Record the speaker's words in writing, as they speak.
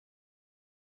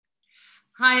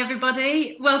Hi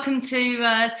everybody, welcome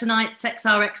to tonight's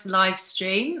XRX live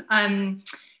stream.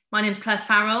 My name is Clare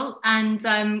Farrell and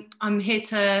I'm here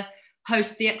to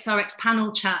host the XRX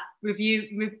panel chat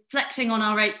reflecting on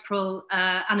our April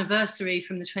anniversary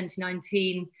from the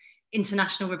 2019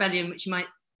 International Rebellion, which you might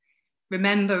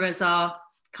remember as our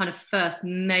kind of first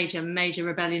major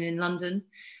rebellion in London.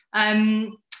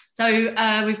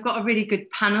 So we've got a really good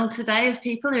panel today of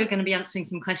people who are going to be answering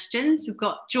some questions. We've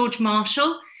got George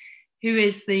Marshall, who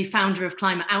is the founder of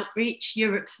Climate Outreach,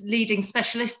 Europe's leading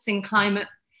specialists in climate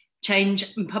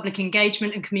change and public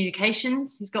engagement and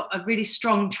communications. He's got a really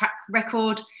strong track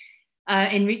record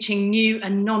in reaching new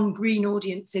and non-green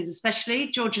audiences, especially.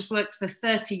 George has worked for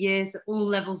 30 years at all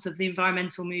levels of the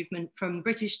environmental movement, from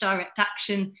British Direct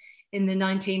Action in the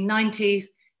 1990s,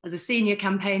 as a senior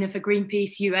campaigner for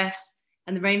Greenpeace US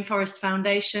and the Rainforest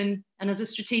Foundation, and as a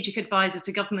strategic advisor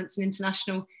to governments and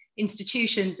international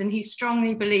institutions. And he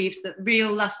strongly believes that real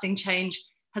lasting change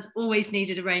has always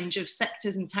needed a range of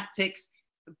sectors and tactics,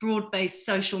 a broad-based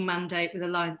social mandate with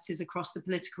alliances across the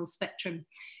political spectrum.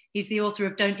 He's the author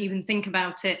of Don't Even Think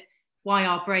About It, Why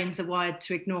Our Brains Are Wired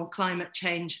to Ignore Climate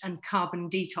Change and Carbon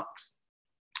Detox.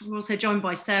 We're also joined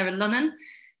by Sara Lunnon,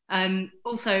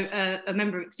 also a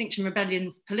member of Extinction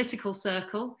Rebellion's political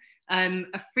circle,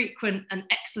 a frequent and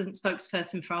excellent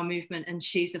spokesperson for our movement, and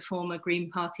she's a former Green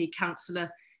Party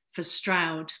councillor for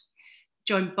Stroud.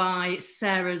 Joined by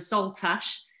Sara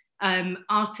Zaltash,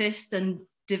 artist and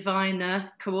diviner,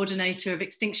 coordinator of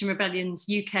Extinction Rebellion's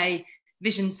UK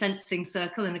Vision Sensing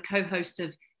Circle and a co-host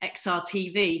of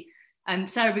XRTV.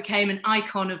 Sara became an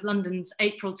icon of London's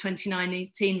April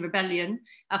 2019 rebellion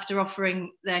after offering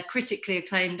their critically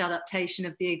acclaimed adaptation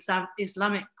of the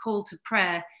Islamic call to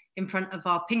prayer in front of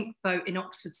our pink boat in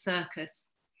Oxford Circus.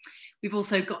 We've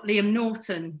also got Liam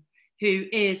Norton, who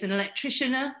is an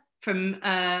electrician from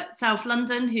South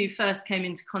London, who first came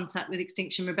into contact with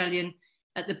Extinction Rebellion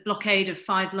at the blockade of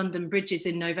 5 London bridges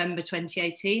in November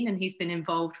 2018, and he's been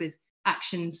involved with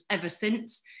actions ever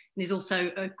since. And he's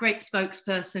also a great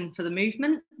spokesperson for the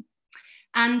movement.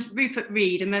 And Rupert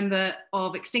Read, a member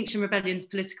of Extinction Rebellion's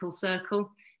political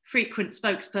circle, frequent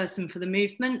spokesperson for the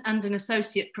movement, and an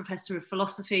associate professor of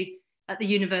philosophy at the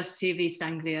University of East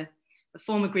Anglia, a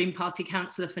former Green Party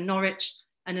councillor for Norwich,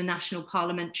 and a national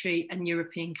parliamentary and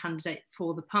European candidate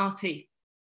for the party.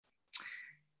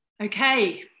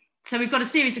 Okay, so we've got a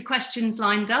series of questions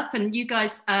lined up, and you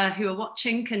guys who are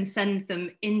watching can send them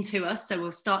in to us. So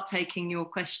we'll start taking your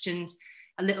questions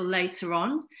a little later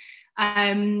on.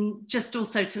 Just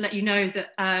also to let you know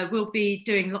that we'll be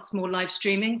doing lots more live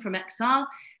streaming from XR.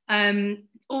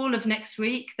 All of next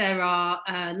week, there are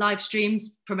live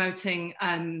streams promoting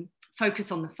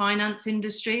focus on the finance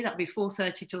industry. That'll be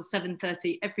 4:30 till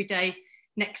 7:30 every day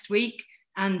next week.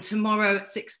 And tomorrow at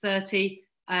 6:30,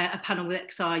 a panel with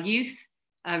XR Youth,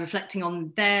 reflecting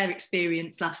on their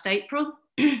experience last April.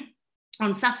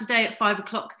 On Saturday at 5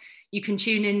 o'clock, you can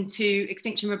tune in to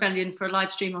Extinction Rebellion for a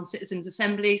live stream on citizens'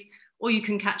 assemblies, or you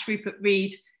can catch Rupert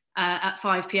Read at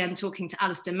 5 p.m. talking to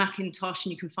Alistair McIntosh,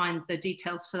 and you can find the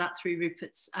details for that through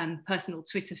Rupert's personal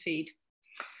Twitter feed.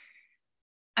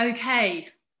 Okay.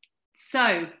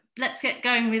 So let's get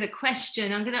going with a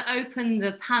question. I'm going to open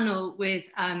the panel with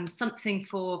something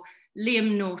for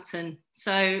Liam Norton.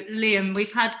 So Liam,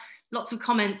 we've had lots of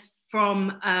comments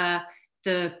from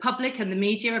the public and the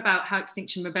media about how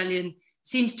Extinction Rebellion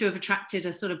seems to have attracted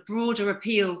a sort of broader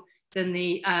appeal than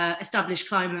the established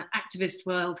climate activist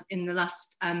world in the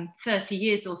last 30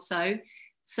 years or so.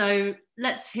 So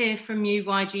let's hear from you.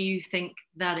 Why do you think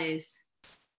that is?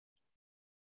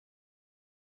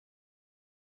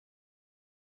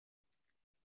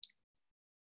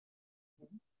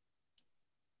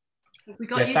 We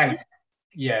got you. Thanks.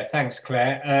 Yeah, thanks,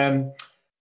 Claire.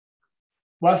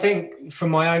 Well, I think from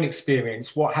my own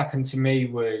experience, what happened to me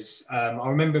was I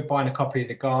remember buying a copy of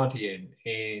The Guardian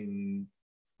in,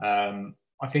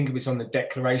 I think it was on the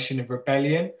Declaration of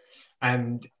Rebellion,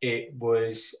 and it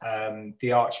was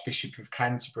the Archbishop of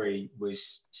Canterbury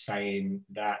was saying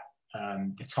that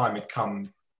the time had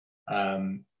come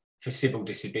for civil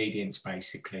disobedience,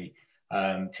 basically.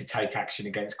 To take action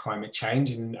against climate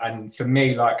change. And for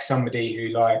me, like somebody who,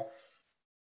 like,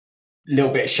 a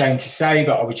little bit ashamed to say,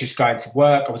 but I was just going to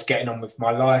work, I was getting on with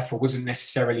my life, I wasn't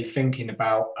necessarily thinking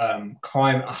about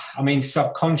climate. I mean,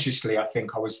 subconsciously, I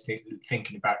think I was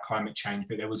thinking about climate change,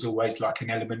 but there was always like an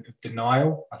element of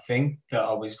denial, I think, that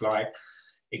I was like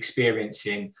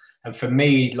experiencing. And for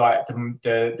me, like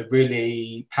the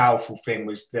really powerful thing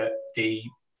was that the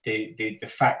the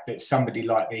fact that somebody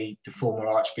like the former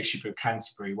Archbishop of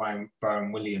Canterbury,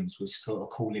 Rowan Williams, was sort of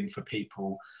calling for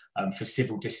people for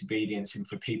civil disobedience and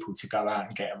for people to go out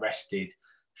and get arrested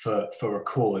for a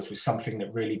cause was something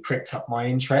that really pricked up my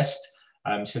interest.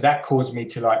 So that caused me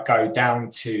to like go down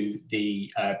to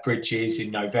the bridges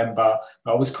in November.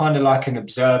 But I was kind of like an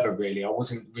observer, really.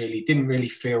 Didn't really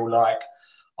feel like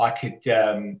I could,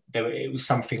 it was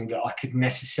something that I could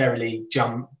necessarily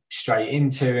jump straight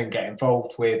into and get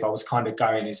involved with. I was kind of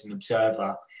going as an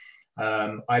observer.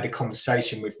 I had a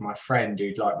conversation with my friend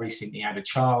who'd like recently had a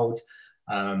child,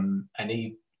 and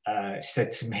he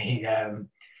said to me,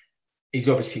 he's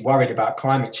obviously worried about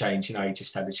climate change. You know, he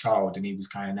just had a child, and he was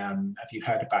going, have you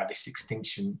heard about this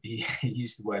extinction? He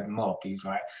used the word mob. He was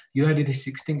like, you heard of this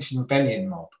Extinction Rebellion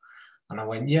mob? And I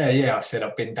went, yeah. I said,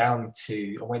 I went down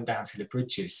to the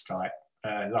bridges like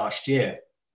last year.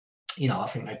 You know, I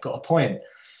think they've got a point.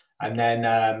 And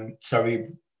then, so we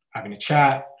having a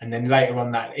chat. And then later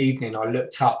on that evening, I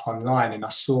looked up online and I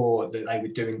saw that they were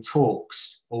doing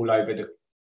talks all over the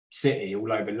city,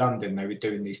 all over London. They were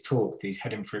doing these talks, these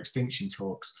Heading for Extinction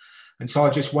talks. And so I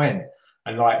just went.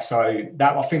 And like, so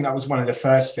that, I think that was one of the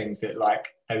first things that like,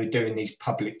 they were doing these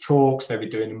public talks, they were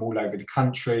doing them all over the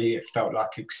country. It felt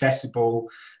like accessible.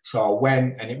 So I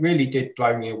went, and it really did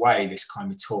blow me away, this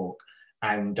kind of talk.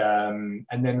 And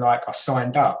then like I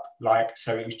signed up, like,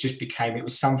 so it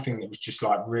was something that was just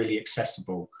like really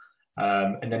accessible.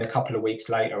 And then a couple of weeks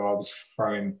later, I was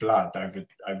throwing blood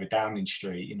over Downing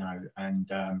Street, you know, and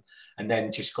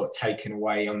then just got taken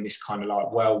away on this kind of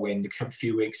like whirlwind. A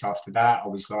few weeks after that, I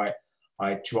was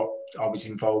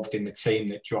involved in the team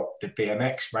that dropped the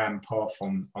BMX ramp off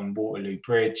on Waterloo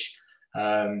Bridge.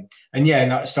 So I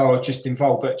was just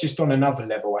involved, but just on another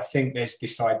level, I think there's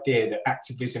this idea that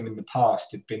activism in the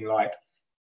past had been like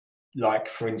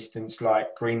for instance,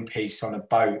 like Greenpeace on a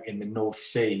boat in the North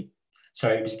Sea. So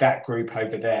it was that group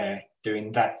over there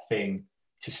doing that thing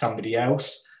to somebody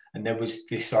else. And there was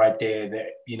this idea that,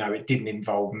 you know, it didn't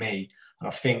involve me. And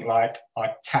I think like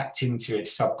I tapped into it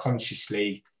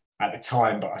subconsciously at the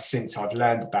time, but since I've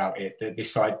learned about it, that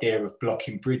this idea of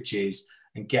blocking bridges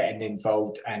and getting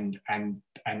involved and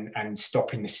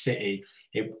stopping the city,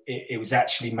 it was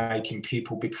actually making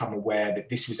people become aware that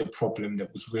this was a problem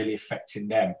that was really affecting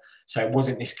them. So it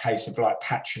wasn't this case of like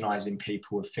patronizing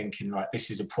people, of thinking like, this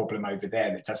is a problem over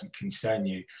there that doesn't concern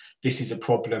you. This is a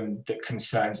problem that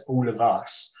concerns all of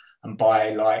us. And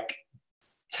by like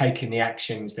taking the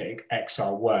actions that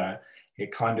XR were,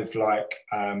 it kind of like,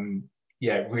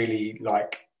 really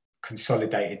like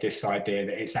consolidated this idea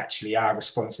that it's actually our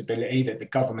responsibility, that the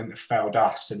government have failed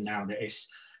us, and now that it's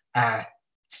our,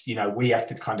 you know, we have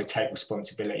to kind of take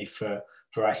responsibility for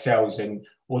ourselves. And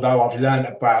although I've learned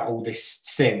about all this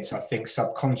since, I think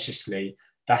subconsciously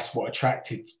that's what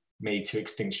attracted me to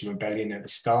Extinction Rebellion at the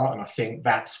start, and I think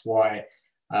that's why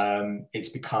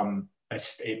it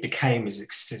became as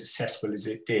successful as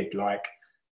it did, like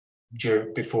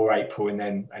before April and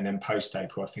then post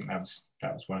April. I think that was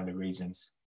one of the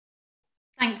reasons.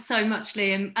 Thanks so much,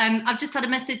 Liam. I've just had a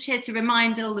message here to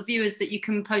remind all the viewers that you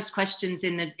can post questions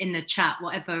in the chat,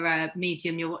 whatever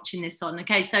medium you're watching this on.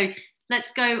 Okay, so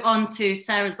let's go on to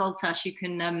Sara Zaltash. You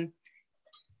can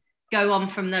go on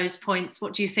from those points.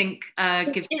 What do you think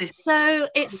gives this?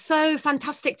 It's so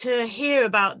fantastic to hear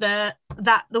about the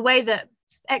way that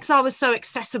XR was so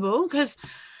accessible, because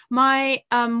my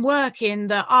work in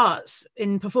the arts,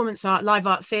 in performance art, live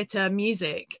art, theatre,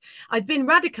 music, I'd been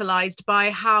radicalised by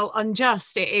how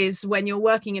unjust it is when you're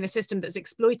working in a system that's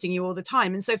exploiting you all the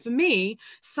time. And so for me,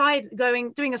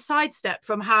 doing a sidestep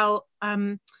from how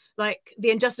like the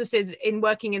injustices in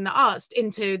working in the arts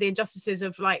into the injustices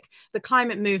of like the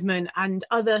climate movement and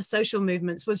other social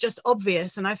movements was just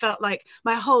obvious. And I felt like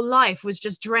my whole life was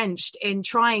just drenched in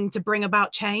trying to bring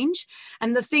about change.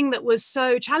 And the thing that was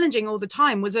so challenging all the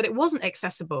time was that it wasn't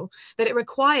accessible, that it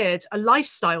required a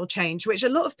lifestyle change, which a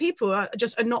lot of people are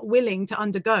not willing to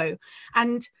undergo.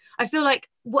 And I feel like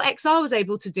what XR was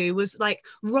able to do was like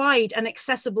ride an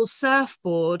accessible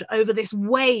surfboard over this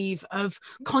wave of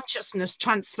consciousness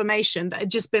transformation that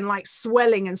had just been like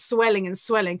swelling and swelling and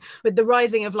swelling with the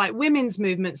rising of like women's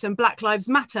movements and Black Lives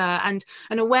Matter, and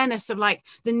an awareness of like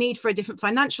the need for a different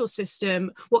financial system,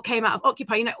 what came out of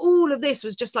Occupy. You know, all of this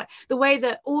was just like the way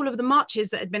that all of the marches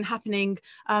that had been happening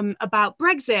about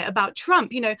Brexit, about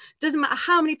Trump, you know, doesn't matter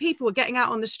how many people were getting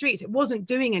out on the streets, it wasn't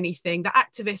doing anything. The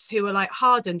activists who were like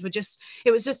hardened were just, it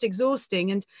it was just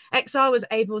exhausting. And XR was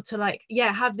able to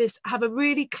have a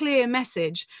really clear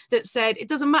message that said, it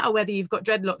doesn't matter whether you've got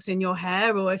dreadlocks in your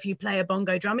hair or if you play a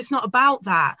bongo drum. It's not about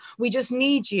that. We just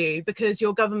need you because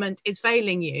your government is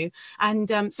failing you. And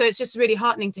so it's just really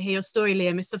heartening to hear your story,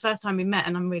 Liam. It's the first time we met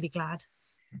and I'm really glad.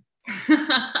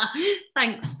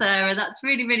 Thanks, Sarah. That's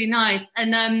really, really nice.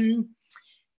 Yeah,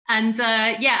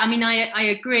 I mean, I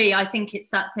agree. I think it's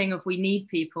that thing of we need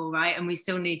people, right? And we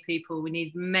still need people. We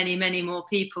need many, many more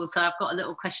people. So I've got a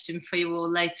little question for you all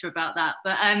later about that.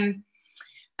 But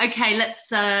okay,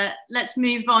 let's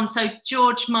move on. So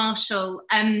George Marshall,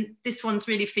 this one's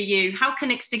really for you. How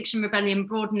can Extinction Rebellion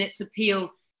broaden its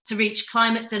appeal to reach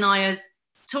climate deniers,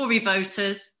 Tory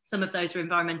voters, some of those are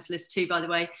environmentalists too, by the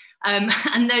way,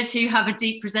 and those who have a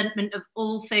deep resentment of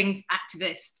all things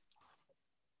activist?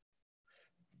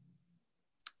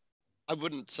 I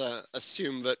wouldn't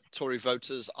assume that Tory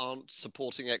voters aren't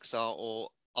supporting XR or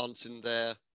aren't in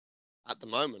there at the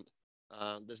moment.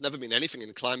 There's never been anything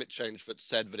in climate change that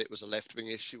said that it was a left-wing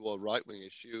issue or right-wing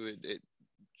issue. It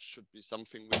should be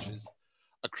something which is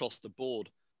across the board.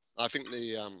 I think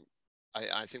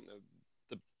I think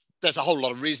there's a whole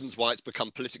lot of reasons why it's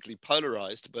become politically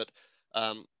polarized, but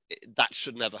that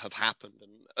should never have happened.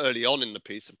 And early on in the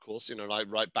piece, of course, like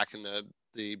right back in the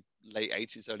late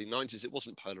 80s, early 90s, it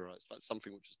wasn't polarized. That's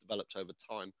something which has developed over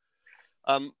time.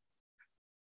 I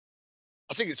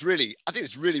think it's really,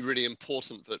 really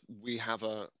important that we have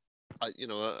a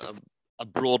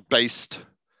broad-based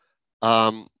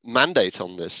mandate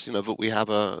on this. That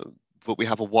we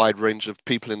have a wide range of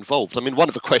people involved. I mean, one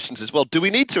of the questions is, well, do we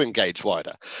need to engage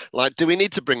wider? Like, do we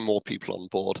need to bring more people on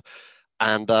board?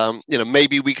 And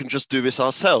maybe we can just do this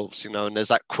ourselves. And there's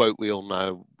that quote we all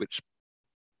know, which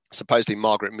supposedly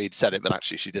Margaret Mead said it, but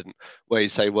actually she didn't, where you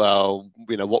say, well,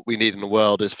 what we need in the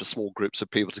world is for small groups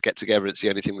of people to get together. It's the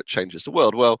only thing that changes the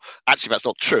world. Well, actually, that's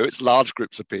not true. It's large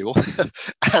groups of people.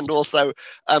 And also,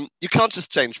 you can't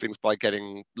just change things by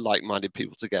getting like-minded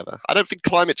people together. I don't think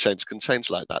climate change can change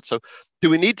like that. So do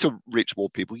we need to reach more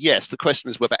people? Yes. The question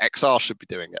is whether XR should be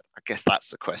doing it. I guess that's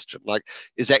the question. Like,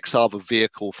 is XR the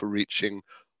vehicle for reaching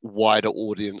wider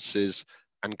audiences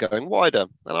and going wider?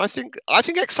 And I think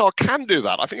XR can do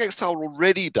that. I think XR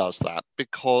already does that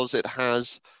because it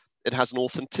has an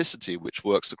authenticity which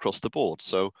works across the board.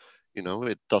 So,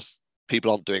 it does. People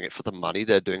aren't doing it for the money;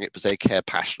 they're doing it because they care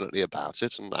passionately about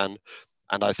it.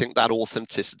 And I think that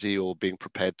authenticity, or being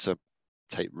prepared to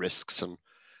take risks and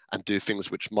do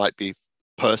things which might be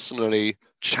personally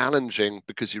challenging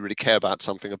because you really care about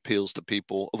something, appeals to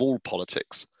people of all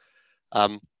politics.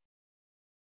 I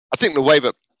think the way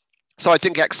that. So I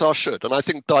think XR should, and I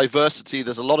think diversity,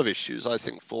 there's a lot of issues, I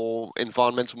think, for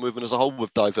environmental movement as a whole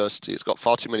with diversity. It's got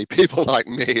far too many people like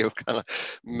me, of kind of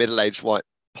middle-aged white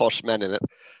posh men in it.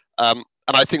 And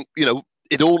I think,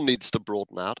 it all needs to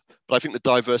broaden out. But I think the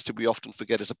diversity we often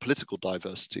forget is a political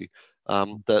diversity,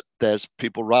 that there's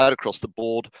people right across the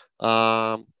board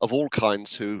of all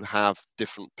kinds who have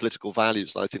different political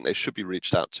values. And I think they should be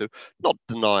reached out to, not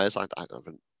deniers.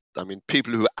 I mean,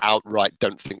 people who outright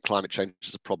don't think climate change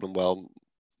is a problem, well,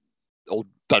 or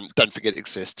don't think it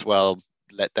exists, well,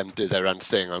 let them do their own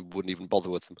thing. I wouldn't even bother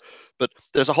with them. But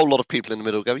there's a whole lot of people in the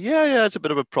middle who go, yeah, it's a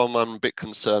bit of a problem. I'm a bit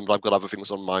concerned, but I've got other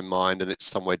things on my mind, and it's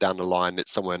somewhere down the line,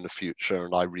 it's somewhere in the future,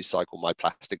 and I recycle my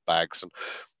plastic bags. And,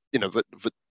 but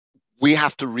we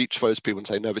have to reach those people and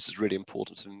say, no, this is really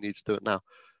important, and we need to do it now.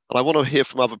 And I want to hear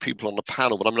from other people on the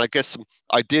panel, but I guess some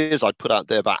ideas I'd put out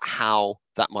there about how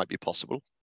that might be possible.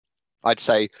 I'd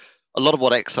say a lot of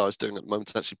what XR is doing at the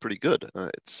moment is actually pretty good.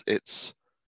 It's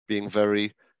being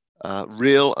very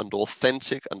real and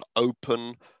authentic and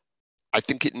open. I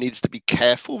think it needs to be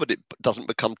careful that it doesn't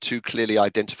become too clearly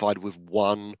identified with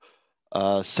one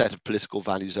set of political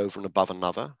values over and above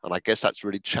another. And I guess that's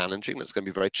really challenging. That's going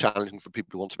to be very challenging for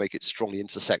people who want to make it strongly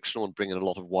intersectional and bring in a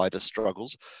lot of wider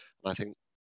struggles. And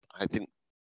I think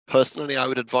personally, I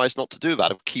would advise not to do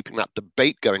that, of keeping that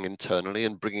debate going internally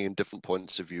and bringing in different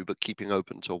points of view, but keeping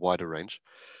open to a wider range.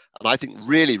 And I think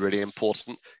really, really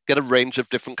important, get a range of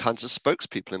different kinds of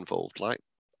spokespeople involved. Like,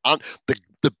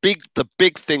 the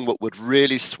big thing that would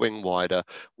really swing wider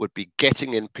would be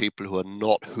getting in people who are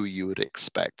not who you would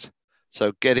expect.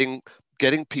 So getting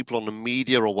people on the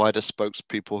media or wider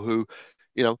spokespeople who,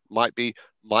 might be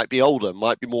older,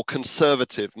 might be more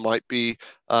conservative, might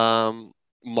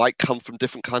come from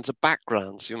different kinds of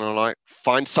backgrounds, like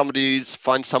find somebody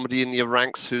in your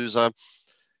ranks who's a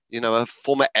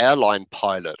former airline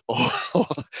pilot or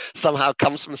somehow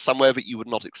comes from somewhere that you would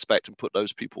not expect, and put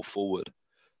those people forward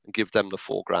and give them the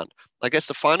foreground. I guess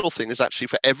the final thing is actually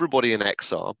for everybody in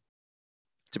XR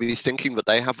to be thinking that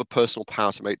they have the personal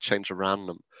power to make change around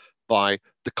them by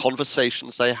the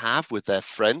conversations they have with their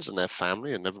friends and their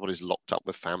family, and everybody's locked up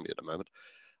with family at the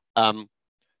moment.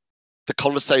 The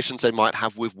conversations they might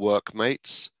have with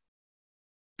workmates,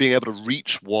 being able to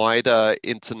reach wider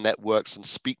into networks and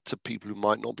speak to people who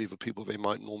might not be the people they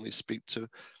might normally speak to.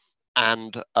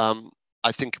 And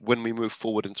I think when we move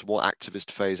forward into more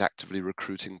activist phase, actively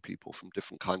recruiting people from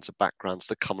different kinds of backgrounds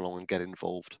to come along and get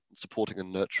involved, and supporting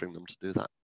and nurturing them to do that.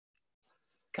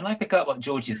 Can I pick up what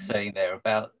George is saying there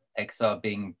about XR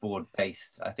being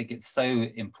broad-based? I think it's so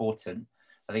important.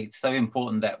 I think it's so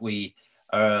important that we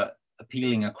are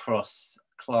appealing across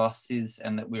classes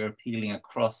and that we're appealing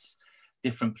across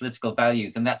different political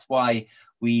values. And that's why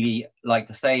we like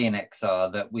to say in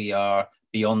XR that we are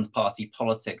beyond party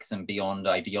politics and beyond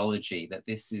ideology, that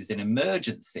this is an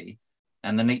emergency,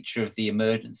 and the nature of the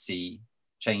emergency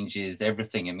changes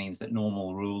everything. It means that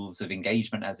normal rules of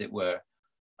engagement, as it were,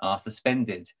 are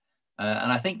suspended.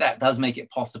 And I think that does make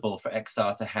it possible for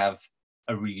XR to have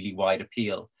a really wide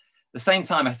appeal. At the same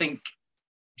time, I think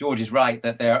George is right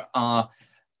that there are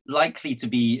likely to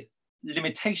be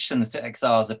limitations to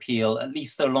XR's appeal, at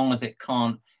least so long as it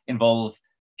can't involve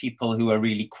people who are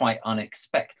really quite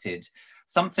unexpected.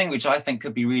 Something which I think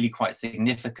could be really quite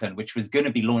significant, which was going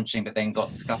to be launching but then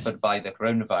got scuppered by the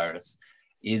coronavirus,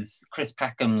 is Chris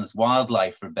Packham's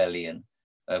Wildlife Rebellion,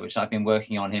 which I've been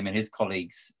working on, him and his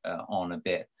colleagues on a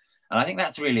bit. And I think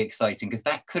that's really exciting because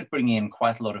that could bring in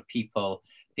quite a lot of people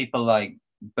like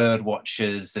bird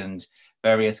watchers and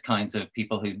various kinds of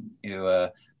people who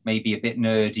may be a bit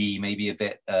nerdy, maybe a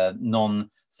bit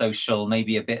non-social,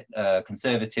 maybe a bit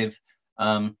conservative.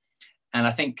 And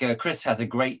I think Chris has a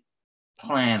great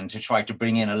plan to try to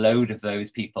bring in a load of those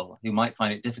people who might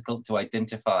find it difficult to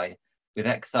identify with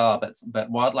XR, but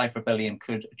Wildlife Rebellion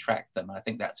could attract them. I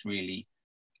think that's really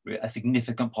a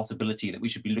significant possibility that we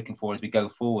should be looking for as we go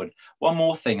forward. One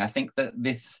more thing, I think that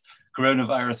this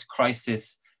coronavirus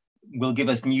crisis will give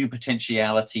us new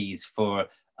potentialities for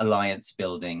alliance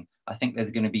building. I think there's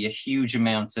going to be a huge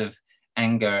amount of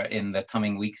anger in the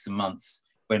coming weeks and months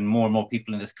when more and more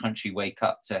people in this country wake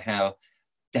up to how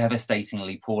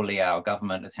devastatingly poorly our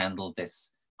government has handled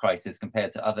this crisis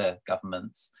compared to other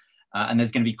governments. And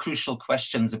there's going to be crucial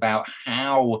questions about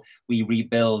how we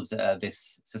rebuild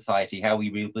this society, how we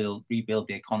rebuild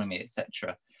the economy,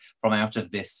 etc., from out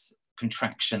of this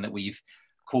contraction that we've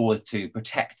caused to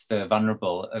protect the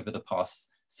vulnerable over the past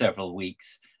several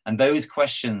weeks. And those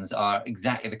questions are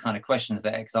exactly the kind of questions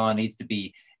that XR needs to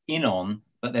be in on,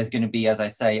 but there's going to be, as I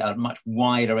say, a much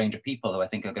wider range of people who I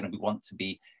think are going to want to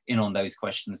be in on those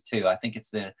questions too. I think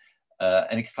it's an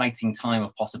exciting time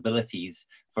of possibilities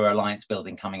for alliance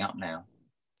building coming up now.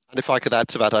 And if I could add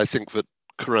to that, I think that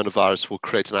coronavirus will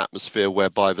create an atmosphere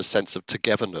whereby the sense of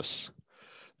togetherness,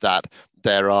 that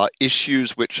there are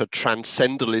issues which are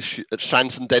transcendental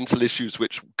issues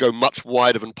which go much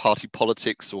wider than party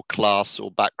politics or class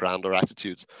or background or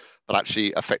attitudes, but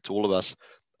actually affect all of us.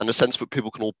 And the sense that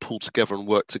people can all pull together and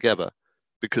work together,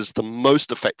 because the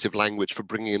most effective language for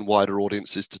bringing in wider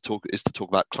audiences to talk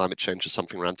about climate change is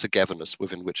something around togetherness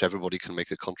within which everybody can make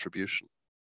a contribution.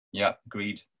 Yeah,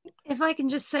 agreed. If I can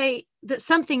just say that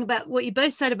something about what you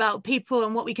both said about people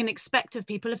and what we can expect of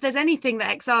people, if there's anything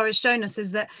that XR has shown us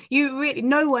is that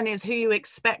no one is who you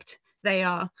expect they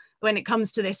are when it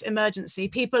comes to this emergency.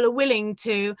 People are willing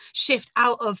to shift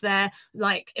out of their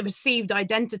received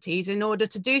identities in order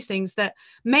to do things that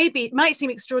might seem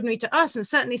extraordinary to us and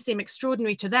certainly seem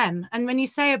extraordinary to them. And when you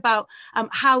say about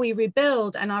how we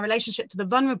rebuild and our relationship to the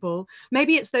vulnerable,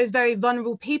 maybe it's those very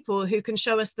vulnerable people who can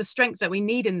show us the strength that we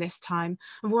need in this time.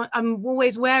 I'm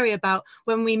always wary about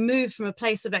when we move from a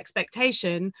place of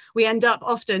expectation, we end up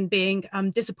often being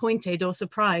disappointed or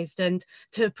surprised, and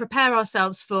to prepare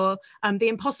ourselves for the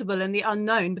impossible and the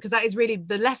unknown, because that is really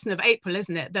the lesson of April,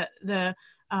 isn't it? That the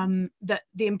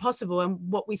impossible and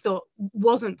what we thought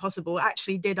wasn't possible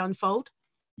actually did unfold.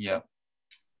 Yeah,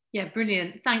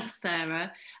 brilliant. Thanks,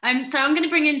 Sarah. So I'm going to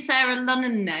bring in Sara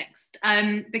Lunnon next,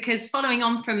 because following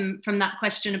on from that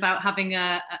question about having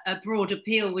a broad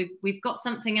appeal, we've got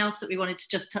something else that we wanted to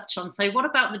just touch on. So what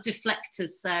about the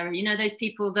deflectors, Sarah? You know, those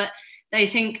people that they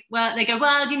think, they go,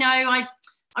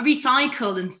 I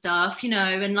recycle and stuff,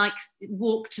 and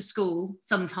walk to school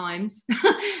sometimes.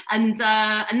 and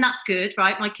that's good,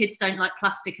 right? My kids don't like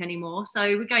plastic anymore.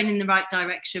 So we're going in the right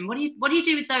direction. What do you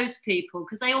do with those people?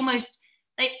 Because they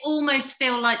almost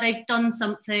feel like they've done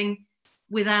something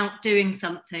without doing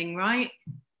something, right?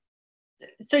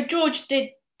 So George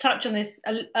did touch on this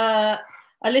a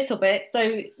little bit.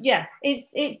 So yeah,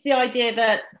 it's the idea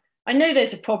that I know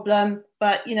there's a problem.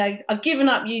 But, you know, I've given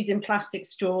up using plastic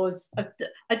straws.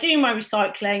 I do my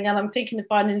recycling, and I'm thinking of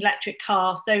buying an electric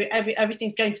car. So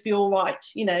everything's going to be all right,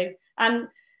 you know. And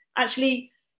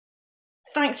actually,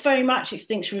 thanks very much,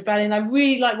 Extinction Rebellion. I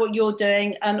really like what you're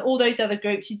doing, and all those other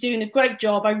groups. You're doing a great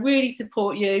job. I really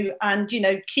support you, and, you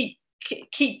know, keep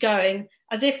going,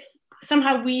 as if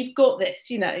somehow we've got this,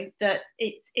 you know, that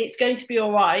it's going to be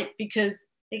all right, because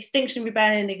Extinction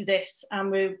Rebellion exists and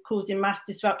we're causing mass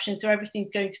disruption, so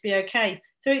everything's going to be okay.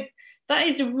 So that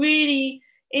is a really,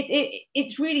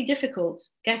 it's really difficult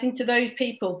getting to those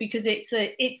people, because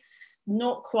it's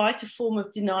not quite a form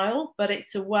of denial, but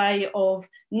it's a way of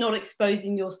not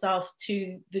exposing yourself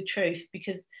to the truth,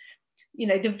 because, you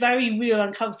know, the very real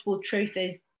uncomfortable truth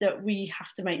is that we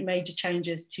have to make major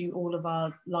changes to all of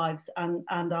our lives and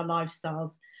our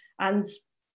lifestyles. And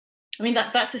I mean,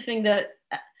 that's the thing that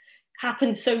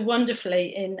happened so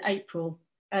wonderfully in April.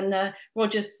 And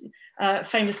Roger's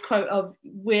famous quote of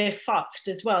 "we're fucked"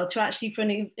 as well, to actually, for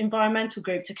an environmental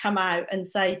group to come out and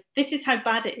say, this is how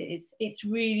bad it is. It's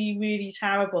really, really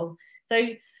terrible. So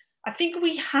I think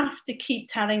we have to keep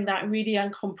telling that really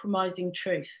uncompromising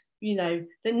truth, you know,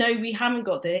 that no, we haven't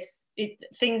got this.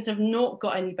 Things have not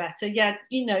got any better. Yeah,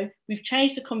 you know, we've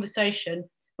changed the conversation,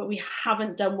 but we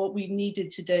haven't done what we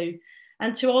needed to do.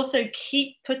 And to also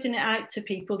keep putting it out to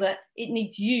people that it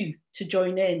needs you to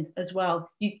join in as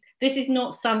well. This is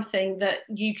not something that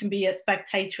you can be a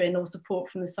spectator in or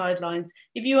support from the sidelines.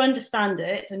 If you understand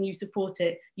it and you support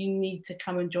it, you need to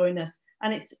come and join us.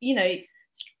 And it's, you know,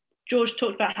 George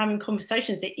talked about having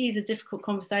conversations. It is a difficult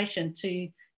conversation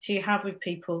to have with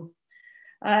people.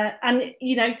 And,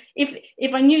 you know,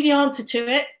 if I knew the answer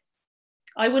to it,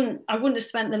 I wouldn't have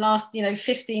spent the last, you know,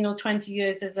 15 or 20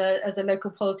 years as a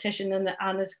local politician and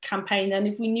as a campaigner. And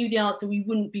if we knew the answer, we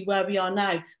wouldn't be where we are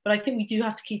now. But I think we do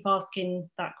have to keep asking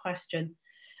that question.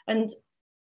 And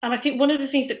I think one of the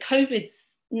things that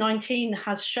COVID-19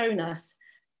 has shown us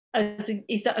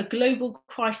is that a global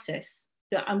crisis,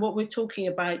 and what we're talking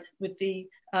about with the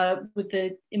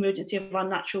emergency of our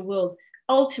natural world,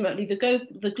 ultimately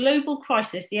the global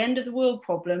crisis, the end of the world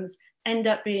problems, end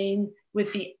up being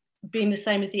the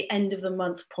same as the end of the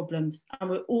month problems. And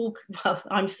we're all, well,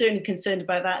 I'm certainly concerned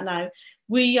about that now.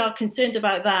 We are concerned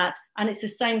about that, and it's the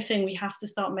same thing. We have to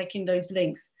start making those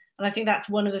links. And I think that's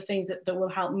one of the things that will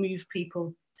help move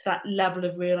people to that level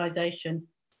of realization.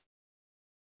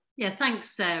 Yeah,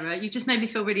 thanks, Sarah. You just made me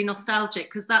feel really nostalgic,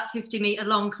 because that 50-metre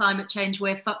long climate change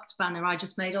 "we're fucked" banner I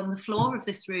just made on the floor of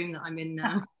this room that I'm in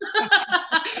now.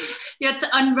 You had to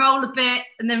unroll a bit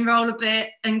and then roll a bit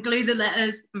and glue the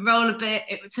letters and roll a bit.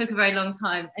 It took a very long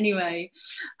time. Anyway,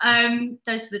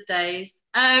 those are the days.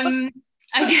 Okay,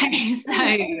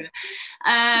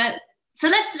 so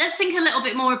let's think a little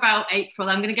bit more about April.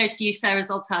 I'm going to go to you, Sara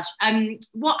Zaltash.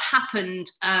 What happened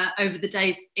over the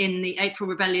days in the April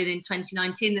Rebellion in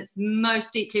 2019 that's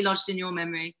most deeply lodged in your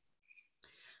memory?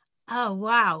 Oh,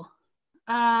 wow.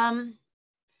 To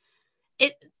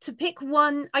pick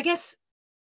one, I guess,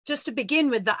 just to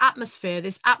begin with,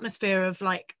 this atmosphere of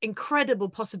like incredible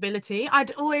possibility.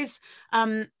 I'd always,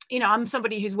 you know, I'm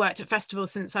somebody who's worked at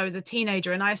festivals since I was a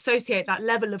teenager, and I associate that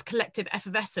level of collective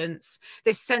effervescence,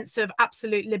 this sense of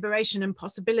absolute liberation and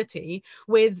possibility,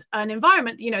 with an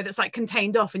environment, you know, that's like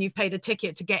contained off and you've paid a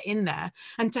ticket to get in there.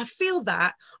 And to feel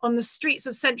that on the streets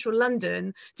of central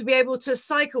London, to be able to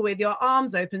cycle with your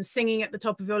arms open, singing at the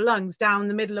top of your lungs down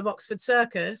the middle of Oxford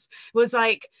Circus, was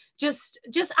like just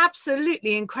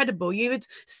absolutely incredible. You would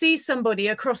see somebody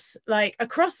across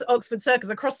Oxford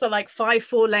Circus, across the like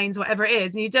 5-4 lanes, whatever it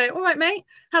is, and you'd go, all right, mate,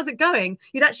 how's it going?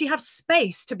 You'd actually have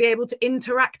space to be able to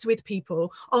interact with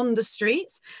people on the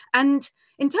streets. And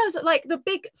in terms of like the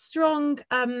big, strong,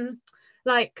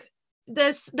 like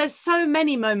there's so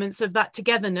many moments of that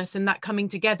togetherness and that coming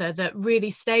together that really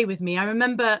stay with me. I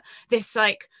remember this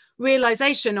like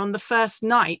realization on the first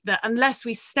night that unless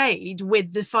we stayed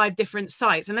with the 5 different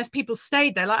sites, unless people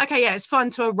stayed there, like, okay, yeah, it's fun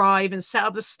to arrive and set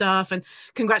up the stuff and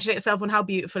congratulate yourself on how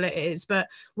beautiful it is, but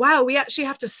wow, we actually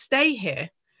have to stay here.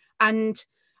 And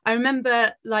I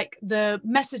remember like the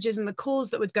messages and the calls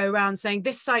that would go around saying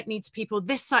this site needs people,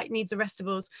 this site needs the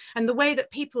Restibles, and the way that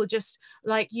people just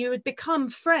like, you would become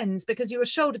friends because you were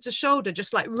shoulder to shoulder,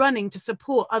 just like running to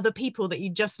support other people that you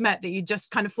just met, that you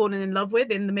just kind of fallen in love with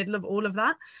in the middle of all of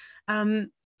that.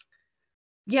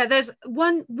 Yeah, there's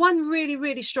one really,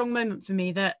 really strong moment for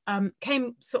me that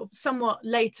came sort of somewhat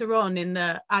later on in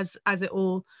the as it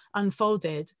all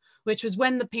unfolded, which was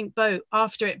when the Pink Boat,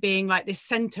 after it being like this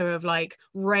center of like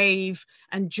rave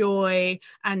and joy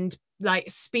and like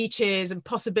speeches and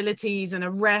possibilities and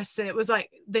arrests, and it was like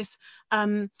this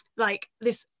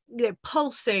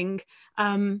pulsing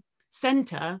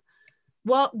center,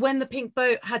 when the pink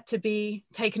boat had to be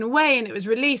taken away and it was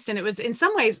released and it was in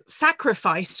some ways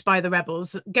sacrificed by the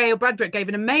rebels, Gail Bradbrook gave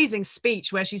an amazing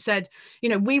speech where she said, you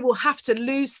know, we will have to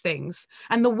lose things,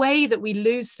 and the way that we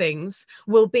lose things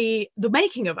will be the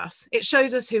making of us. It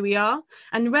shows us who we are.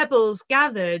 And rebels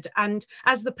gathered, and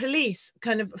as the police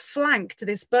kind of flanked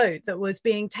this boat that was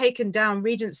being taken down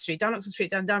Regent Street, down Oxford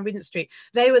Street, down Regent Street,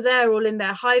 they were there all in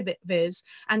their high vis,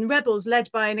 and rebels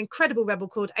led by an incredible rebel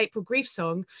called April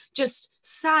Griefsong just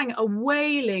sang a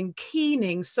wailing,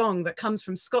 keening song that comes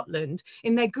from Scotland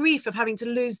in their grief of having to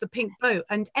lose the pink boat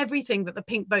and everything that the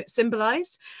pink boat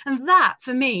symbolized. And that,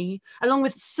 for me, along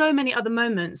with so many other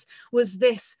moments, was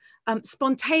this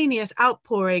spontaneous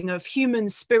outpouring of human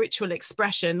spiritual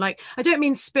expression. Like, I don't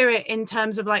mean spirit in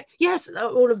terms of like, yes,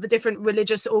 all of the different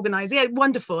religious organized, yeah,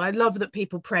 wonderful. I love that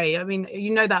people pray. I mean,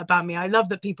 you know that about me. I love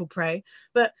that people pray.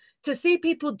 But to see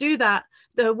people do that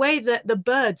the way that the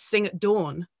birds sing at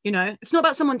dawn, you know, it's not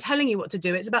about someone telling you what to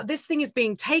do. It's about this thing is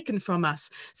being taken from us.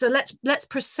 So let's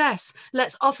process,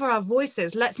 let's offer our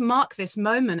voices, let's mark this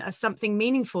moment as something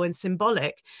meaningful and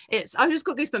symbolic. I just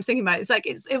got goosebumps thinking about it. It's like,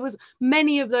 it was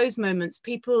many of those moments,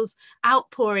 people's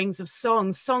outpourings of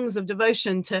songs of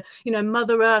devotion to, you know,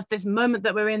 Mother Earth, this moment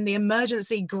that we're in, the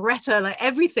emergency, Greta, like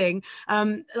everything,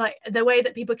 like the way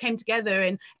that people came together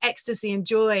in ecstasy and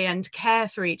joy and care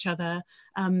for each other.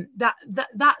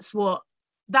 That's what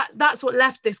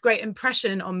left this great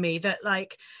impression on me, that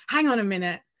like, hang on a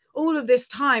minute, all of this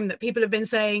time that people have been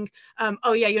saying,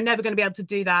 oh yeah, you're never going to be able to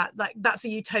do that, like that's a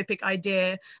utopic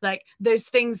idea, like those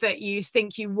things that you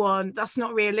think you want, that's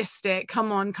not realistic,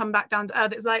 come on, come back down to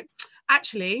earth. It's like,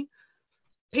 actually,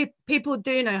 people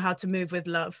do know how to move with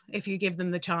love if you give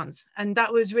them the chance. And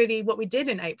that was really what we did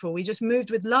in April. We just moved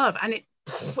with love, and it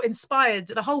inspired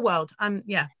the whole world.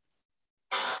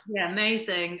 Yeah,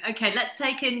 amazing. Okay, let's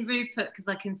take in Rupert, because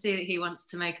I can see that he wants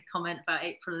to make a comment about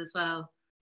April as well.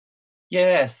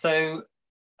 Yeah, so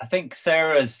I think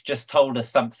Sarah's just told us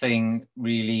something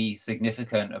really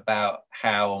significant about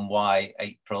how and why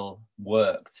April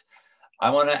worked. I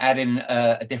want to add in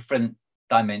a different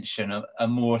dimension, a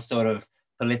more sort of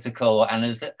political,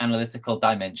 analytical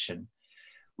dimension,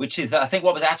 which is that I think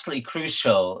what was absolutely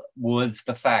crucial was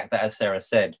the fact that, as Sarah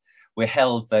said, we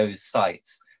held those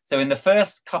sites. So in the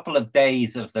first couple of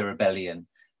days of the rebellion,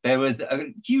 there was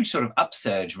a huge sort of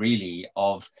upsurge, really,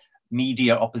 of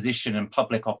media opposition and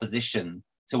public opposition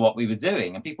to what we were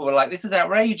doing. And people were like, this is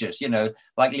outrageous. You know,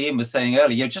 like Liam was saying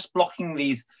earlier, you're just blocking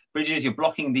these bridges, you're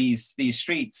blocking these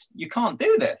streets. You can't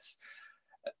do this.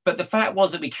 But the fact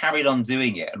was that we carried on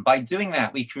doing it. And by doing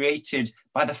that, we created,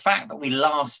 by the fact that we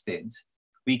lasted,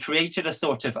 we created a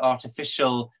sort of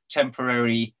artificial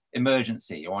temporary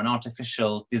emergency or an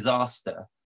artificial disaster.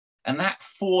 And that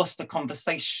forced a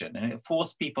conversation, and it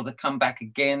forced people to come back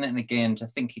again and again to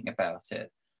thinking about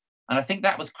it. And I think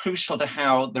that was crucial to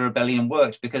how the rebellion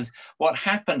worked, because what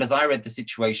happened, as I read the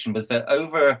situation, was that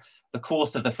over the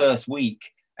course of the first week,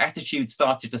 attitudes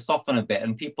started to soften a bit,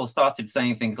 and people started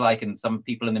saying things like, and some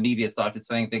people in the media started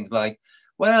saying things like,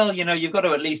 well, you know, you've got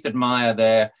to at least admire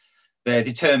their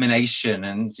determination,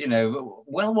 and, you know,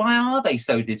 well, why are they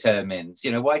so determined?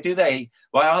 You know, why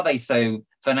are they so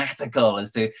fanatical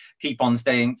as to keep on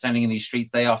standing in these streets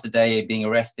day after day, being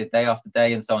arrested day after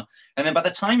day, and so on. And then by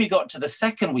the time we got to the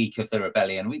second week of the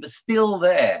rebellion, we were still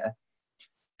there.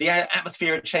 The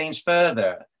atmosphere had changed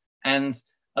further, and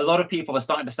a lot of people were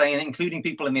starting to say, and including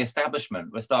people in the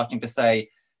establishment, were starting to say,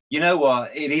 you know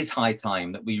what, it is high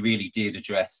time that we really did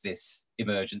address this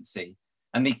emergency.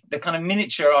 And the kind of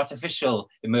miniature artificial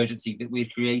emergency that we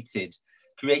had created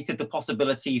the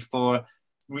possibility for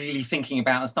really thinking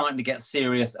about and starting to get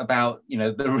serious about, you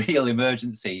know, the real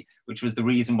emergency, which was the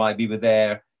reason why we were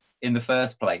there in the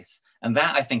first place. And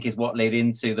that, I think, is what led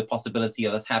into the possibility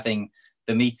of us having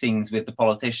the meetings with the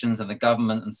politicians and the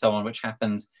government and so on, which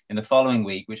happened in the following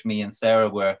week, which me and Sarah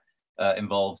were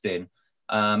involved in.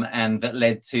 And that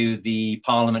led to the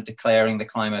Parliament declaring the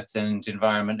climate and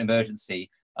environment emergency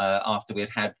after we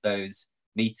had those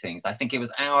meetings. I think it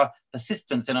was our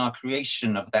persistence in our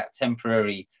creation of that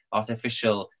temporary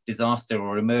artificial disaster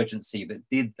or emergency that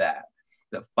did that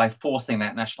by forcing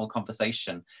that national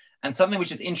conversation. And something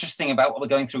which is interesting about what we're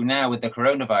going through now with the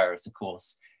coronavirus, of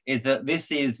course, is that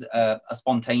this is a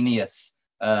spontaneous,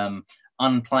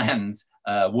 unplanned,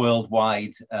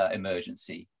 worldwide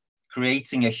emergency,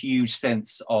 creating a huge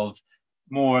sense of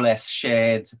more or less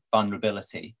shared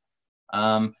vulnerability.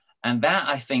 And that,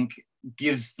 I think,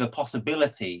 gives the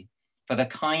possibility for the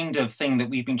kind of thing that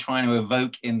we've been trying to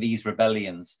evoke in these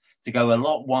rebellions to go a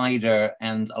lot wider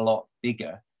and a lot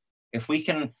bigger. If we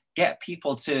can get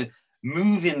people to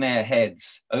move in their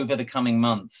heads over the coming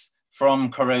months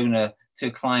from Corona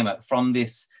to climate, from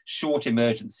this short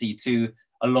emergency to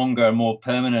a longer, more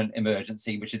permanent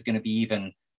emergency, which is going to be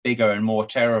even bigger and more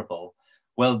terrible,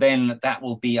 well, then that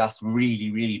will be us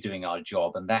really, really doing our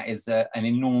job. And that is an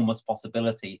enormous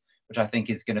possibility, which I think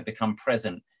is going to become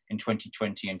present in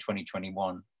 2020 and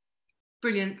 2021.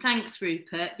 Brilliant. Thanks,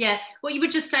 Rupert. Yeah, what you were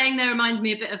just saying there reminded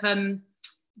me a bit of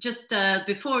just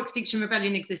before Extinction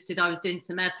Rebellion existed, I was doing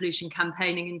some air pollution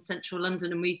campaigning in central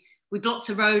London, and we blocked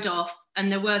a road off,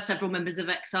 and there were several members of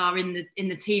XR in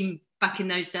the team back in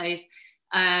those days.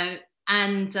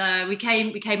 And we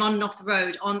came on and off the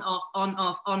road, on,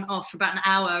 off for about an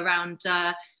hour around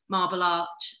Marble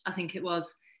Arch, I think it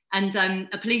was. And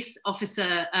a police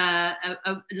officer,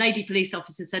 a lady police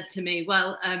officer said to me,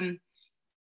 well,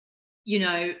 you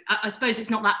know, I suppose it's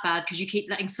not that bad because you keep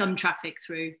letting some traffic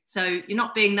through. So you're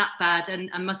not being that bad. And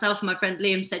myself and my friend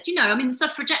Liam said, you know, I mean, the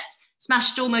suffragettes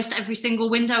smashed almost every single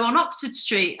window on Oxford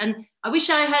Street. And I wish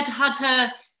I had had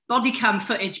her body cam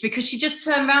footage, because she just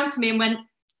turned around to me and went,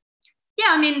 yeah,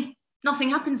 I mean, nothing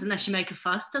happens unless you make a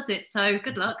fuss, does it? So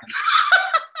good luck.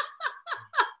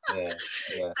 Yeah.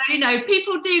 So, you know,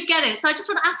 people do get it. So I just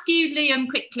want to ask you, Liam,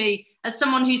 quickly, as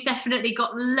someone who's definitely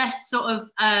got less sort of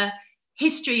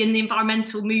history in the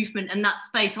environmental movement and that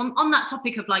space, on that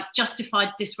topic of like justified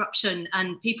disruption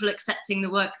and people accepting the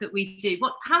work that we do,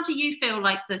 how do you feel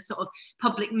like the sort of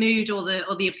public mood or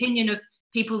the opinion of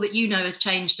people that you know has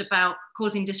changed about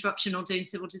causing disruption or doing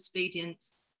civil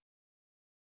disobedience?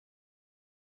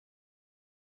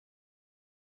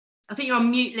 I think you're on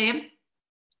mute, Liam.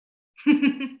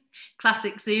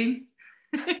 Classic Zoom.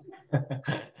 Isn't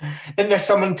there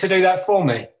someone to do that for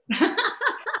me?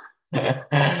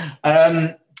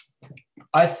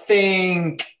 I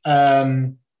think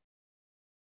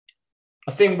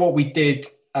what we did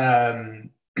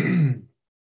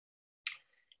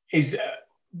is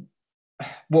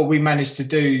what we managed to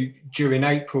do during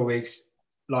April is,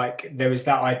 like, there was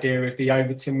that idea of the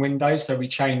Overton window, so we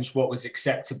changed what was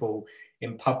acceptable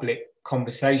in public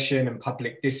conversation and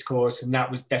public discourse, and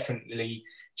that was definitely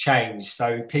changed.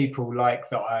 So people like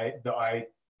that I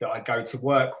go to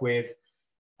work with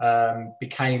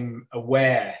became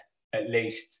aware, at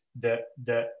least, that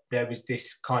there was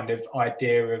this kind of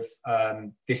idea of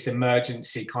this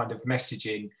emergency kind of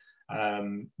messaging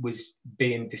was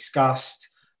being discussed,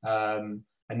 and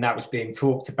that was being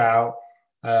talked about.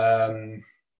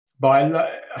 But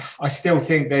I still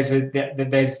think there's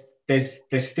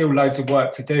still loads of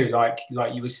work to do, like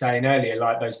you were saying earlier,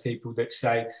 like those people that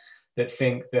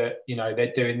think that, you know,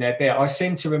 they're doing their bit. I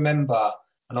seem to remember,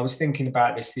 and I was thinking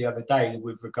about this the other day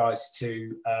with regards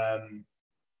to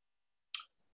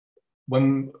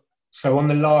so on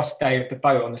the last day of the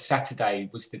boat, on the Saturday,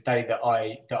 was the day that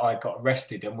I got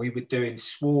arrested, and we were doing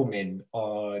swarming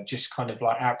just kind of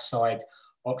like outside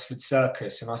Oxford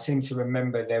Circus. And I seem to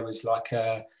remember there was like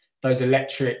those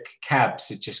electric cabs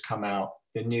had just come out,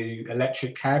 the new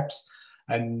electric cabs,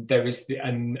 and there was the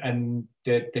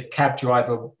cab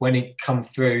driver, when he come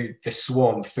through the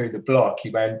swarm through the block, he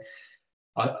went,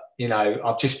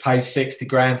 I've just paid 60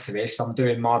 grand for this, I'm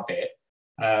doing my bit.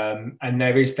 And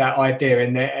there is that idea,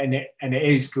 and it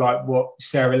is like what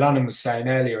Sarah Lunnon was saying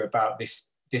earlier about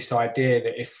this idea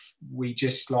that if we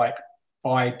just like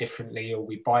buy differently, or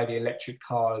we buy the electric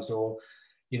cars, or,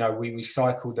 you know, we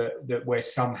recycle, that we're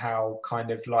somehow kind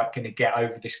of like going to get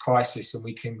over this crisis and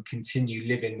we can continue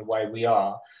living the way we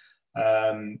are.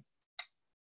 I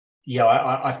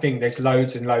think there's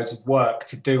loads and loads of work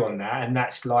to do on that, and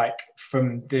that's like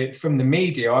from the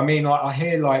media. I mean, I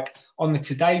hear like on the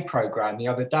Today programme the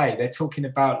other day, they're talking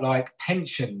about like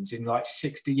pensions in like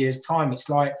 60 years' time. It's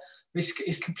like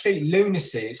it's complete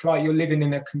lunacy. It's like you're living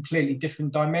in a completely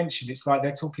different dimension. It's like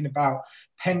they're talking about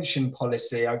pension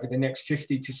policy over the next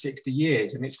 50 to 60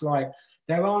 years, and it's like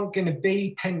there aren't going to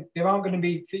be,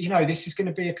 you know, this is going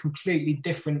to be a completely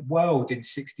different world in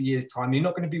 60 years' time. You're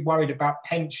not going to be worried about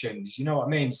pensions, you know what I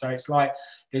mean? So it's like,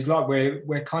 there's like,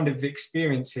 we're kind of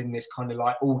experiencing this kind of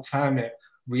like alternate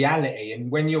reality. And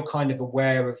when you're kind of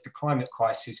aware of the climate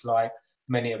crisis, like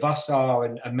many of us are,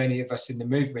 and many of us in the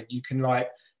movement, you can like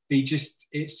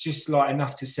it's just like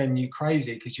enough to send you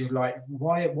crazy, because you're like,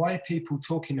 why are people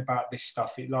talking about this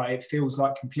stuff? It feels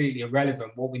like completely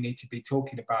irrelevant. What we need to be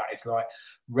talking about is like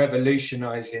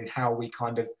revolutionizing how we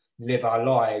kind of live our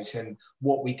lives and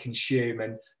what we consume.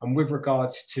 And with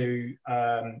regards to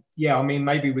I mean,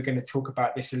 maybe we're going to talk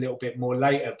about this a little bit more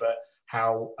later, but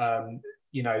how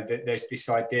you know, that there's this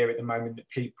idea at the moment that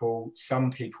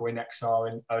some people in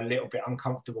XR are a little bit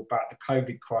uncomfortable about the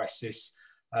COVID crisis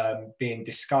being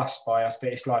discussed by us.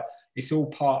 But it's like, it's all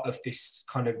part of this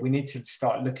kind of, we need to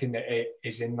start looking at it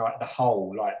as in like the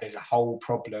whole, like there's a whole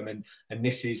problem, and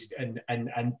this is,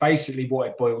 and basically what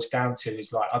it boils down to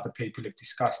is, like other people have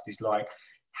discussed, is like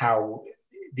how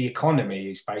the economy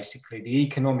is basically, the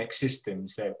economic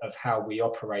systems of how we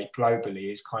operate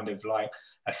globally is kind of like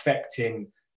affecting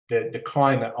the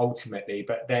climate ultimately,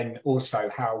 but then also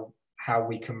how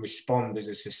we can respond as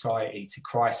a society to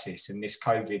crisis. And this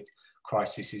COVID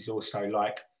crisis is also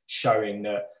like showing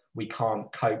that we can't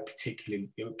cope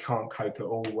at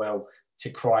all well to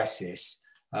crisis.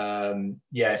 So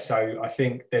I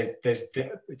think there's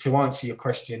to answer your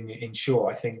question in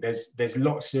short, I think there's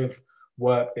lots of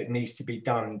work that needs to be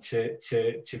done to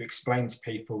explain to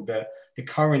people that the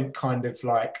current kind of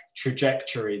like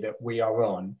trajectory that we are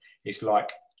on is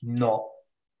like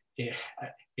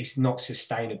it's not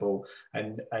sustainable,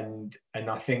 and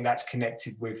I think that's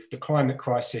connected with the climate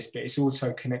crisis, but it's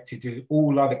also connected to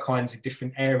all other kinds of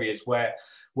different areas where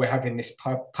we're having this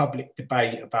public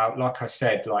debate about, like I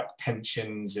said, like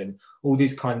pensions and all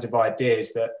these kinds of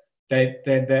ideas that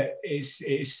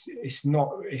it's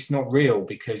not real,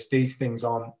 because these things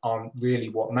aren't really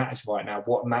what matters right now.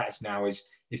 What matters now is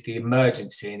the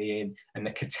emergency and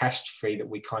the catastrophe that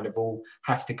we kind of all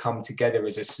have to come together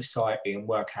as a society and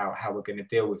work out how we're going to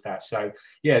deal with that. So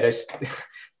yeah, there's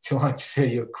to answer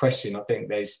your question, I think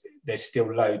there's still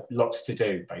lots to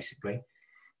do, basically.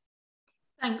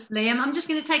 Thanks, Liam. I'm just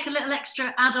going to take a little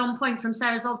extra add-on point from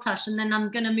Sara Zaltash, and then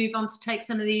I'm going to move on to take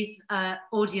some of these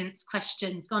audience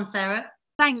questions. Go on, Sarah.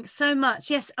 Thanks so much.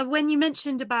 Yes, when you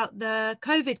mentioned about the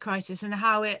COVID crisis and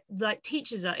how it like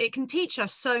teaches us, it can teach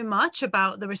us so much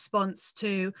about the response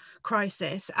to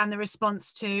crisis and the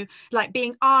response to like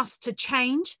being asked to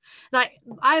change. Like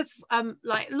I've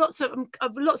like lots of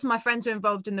my friends are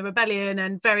involved in the rebellion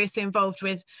and variously involved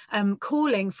with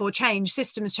calling for change,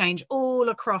 systems change all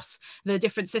across the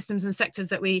different systems and sectors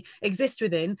that we exist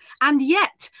within. And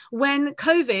yet, when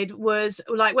COVID was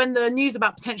like, when the news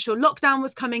about potential lockdown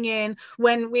was coming in,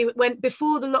 when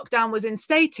before the lockdown was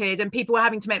instated and people were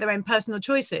having to make their own personal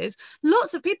choices,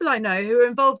 lots of people I know who are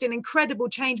involved in incredible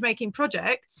change-making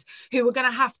projects, who were going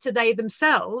to have to, they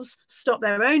themselves, stop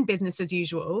their own business as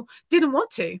usual, didn't want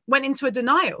to, went into a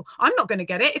denial. I'm not going to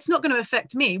get it. It's not going to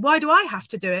affect me. Why do I have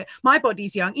to do it? My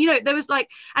body's young. You know, there was like,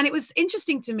 and it was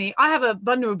interesting to me. I have a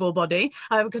vulnerable body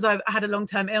because I had a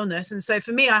long-term illness. And so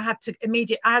for me, I had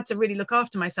to really look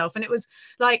after myself. And it was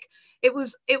like, it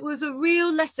was a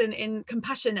real lesson in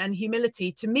compassion and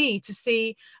humility to me to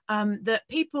see that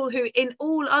people who in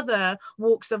all other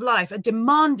walks of life are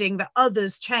demanding that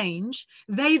others change,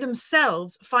 they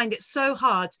themselves find it so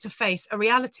hard to face a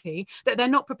reality that they're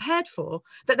not prepared for,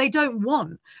 that they don't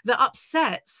want, that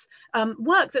upsets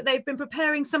work that they've been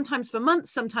preparing sometimes for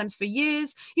months, sometimes for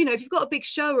years. You know, if you've got a big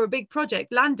show or a big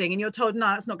project landing and you're told, no,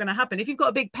 that's not going to happen. If you've got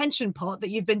a big pension pot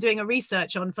that you've been doing a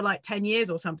research on for like 10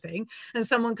 years or something, and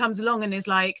someone comes along and is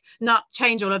like, nah,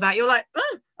 change all of that. You're like,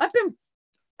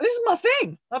 this is my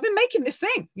thing. I've been making this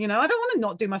thing, you know, I don't want to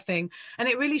not do my thing. And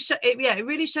it really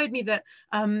showed me that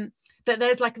that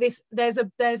there's like this, there's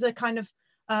a kind of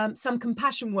some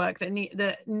compassion work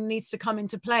that needs to come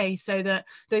into play, so that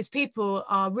those people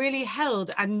are really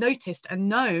held and noticed and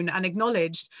known and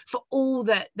acknowledged for all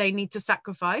that they need to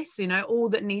sacrifice, you know, all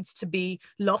that needs to be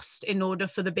lost in order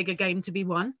for the bigger game to be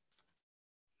won.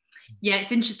 Yeah,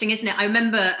 it's interesting, isn't it? I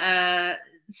remember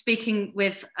speaking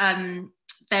with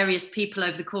various people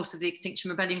over the course of the Extinction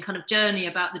Rebellion kind of journey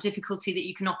about the difficulty that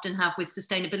you can often have with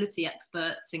sustainability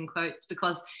experts, in quotes,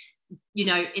 because, you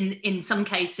know, in some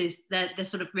cases they're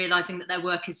sort of realizing that their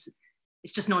work is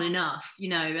just not enough, you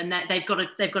know, and that they've got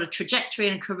a trajectory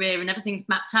and a career and everything's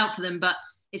mapped out for them, but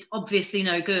it's obviously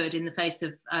no good in the face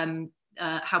of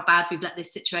how bad we've let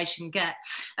this situation get.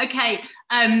 Okay,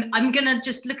 I'm going to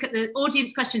just look at the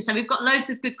audience questions. So we've got loads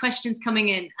of good questions coming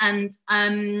in, and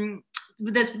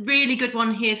there's a really good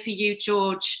one here for you,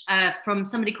 George, from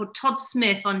somebody called Todd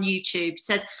Smith on YouTube. It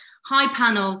says, hi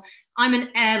panel, I'm an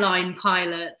airline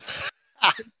pilot.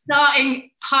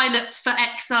 Starting pilots for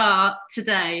XR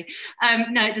today.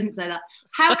 No, it doesn't say that.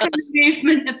 How can the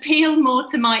movement appeal more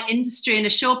to my industry and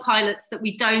assure pilots that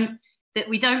we don't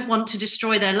want to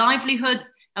destroy their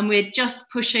livelihoods, and we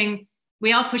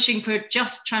are pushing for a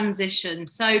just transition?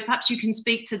 So perhaps you can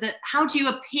speak to that. How do you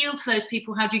appeal to those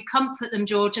people? How do you comfort them,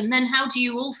 George? And then how do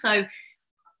you also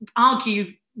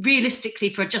argue realistically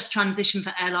for a just transition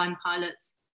for airline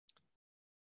pilots?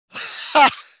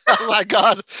 Oh my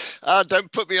God!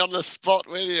 Don't put me on the spot,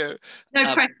 will you?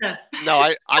 No pressure.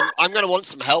 No, I'm going to want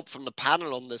some help from the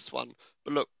panel on this one.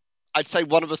 But look, I'd say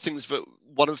one of the things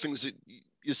that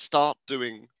you start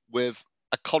doing with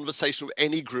a conversation with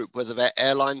any group, whether they're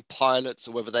airline pilots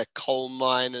or whether they're coal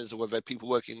miners or whether they're people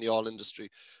working in the oil industry,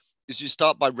 is you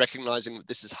start by recognizing that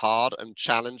this is hard and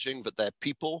challenging, that they're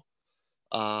people,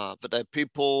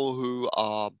 who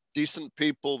are decent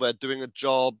people, they're doing a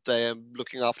job, they're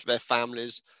looking after their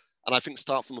families. And I think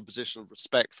start from a position of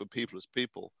respect for people as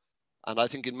people. And I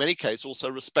think in many cases also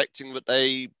respecting that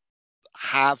they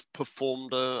have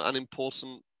performed an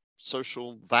important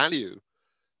social value.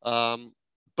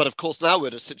 But of course, now we're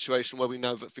in a situation where we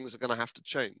know that things are going to have to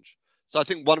change. So I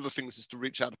think one of the things is to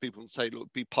reach out to people and say,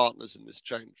 look, be partners in this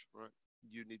change, right?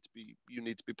 You need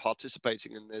to be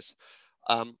participating in this.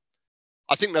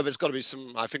 I think there's got to be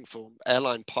some, I think for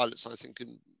airline pilots, I think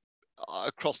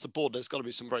across the board, there's got to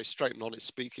be some very straight and honest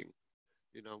speaking.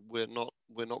 You know, we're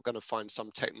not going to find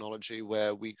some technology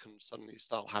where we can suddenly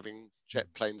start having jet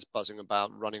planes buzzing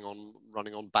about running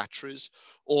on batteries,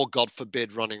 or God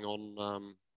forbid running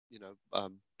on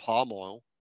palm oil.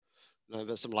 You know,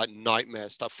 there's some like nightmare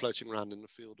stuff floating around in the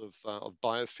field of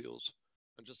biofuels,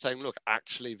 and just saying, look,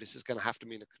 actually, this is going to have to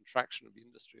mean a contraction of the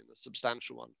industry, and a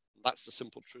substantial one. And that's the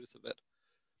simple truth of it.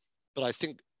 But I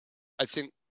think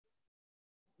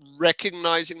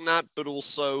recognizing that, but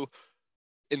also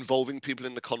involving people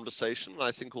in the conversation. And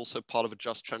I think also part of a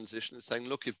just transition is saying,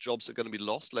 look, if jobs are going to be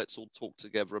lost, let's all talk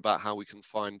together about how we can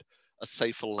find a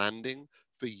safer landing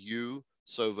for you,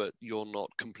 so that you're not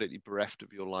completely bereft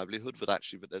of your livelihood, but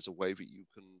actually that there's a way that you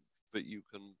can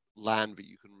land, that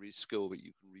you can reskill, that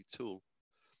you can retool.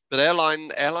 But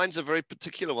airlines are a very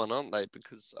particular one, aren't they?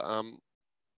 Because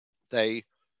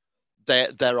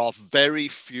there are very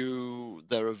few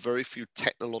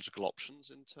technological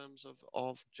options in terms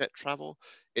of jet travel.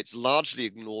 It's largely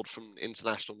ignored from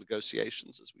international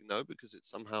negotiations, as we know, because it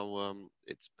somehow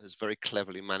it has very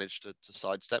cleverly managed to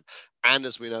sidestep. And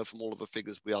as we know from all of the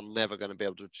figures, we are never going to be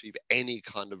able to achieve any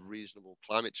kind of reasonable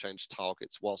climate change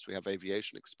targets whilst we have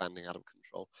aviation expanding out of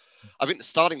control. I think the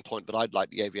starting point that I'd like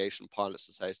the aviation pilots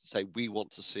to say is to say, we want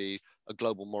to see a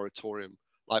global moratorium.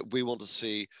 Like we want to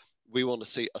see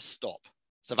a stop.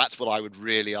 So that's what I would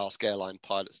really ask airline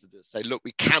pilots to do. Say, look,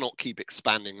 we cannot keep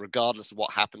expanding regardless of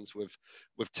what happens with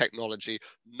technology.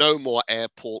 No more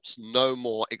airports, no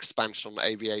more expansion on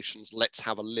aviations. Let's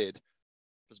have a lid.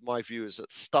 Because my view is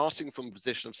that starting from a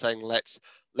position of saying let's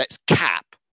cap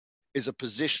is a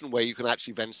position where you can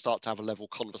actually then start to have a level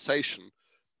conversation.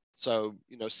 So,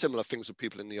 you know, similar things with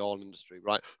people in the oil industry,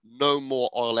 right? No more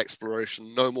oil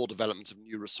exploration, no more development of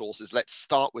new resources. Let's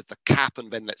start with the cap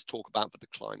and then let's talk about the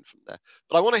decline from there.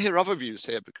 But I want to hear other views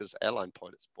here, because airline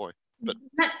pilots, boy. But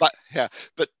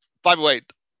by the way,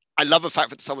 I love the fact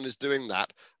that someone is doing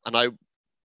that, and I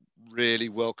really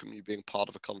welcome you being part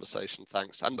of a conversation.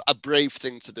 Thanks. And a brave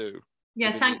thing to do.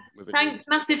 Yeah, thanks.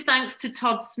 Massive thanks to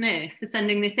Todd Smith for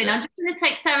sending this in. I'm just going to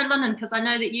take Sarah Lunnon, because I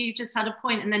know that you just had a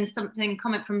point, and then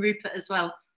comment from Rupert as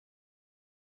well.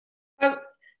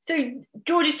 So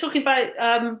George is talking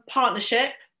about partnership.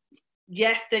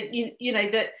 Yes, that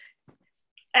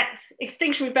that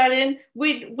Extinction Rebellion,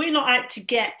 we're not out to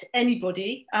get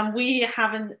anybody, and we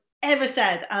haven't ever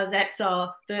said as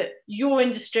XR that your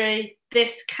industry,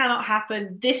 this cannot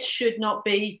happen, this should not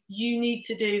be, you need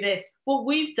to do this. What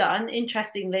we've done,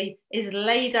 interestingly, is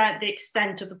laid out the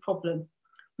extent of the problem.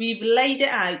 We've laid it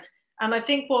out. And I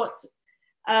think what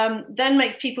then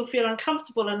makes people feel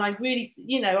uncomfortable, and I really,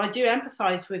 I do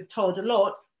empathize with Todd a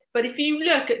lot, but if you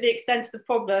look at the extent of the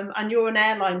problem and you're an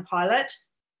airline pilot,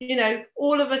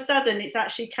 all of a sudden it's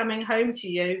actually coming home to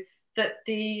you that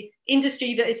the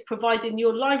industry that is providing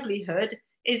your livelihood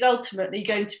is ultimately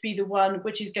going to be the one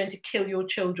which is going to kill your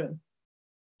children.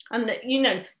 And,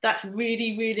 that's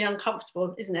really, really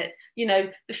uncomfortable, isn't it?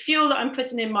 The fuel that I'm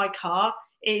putting in my car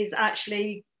is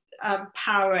actually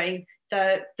powering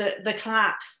the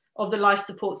collapse of the life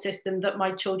support system that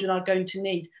my children are going to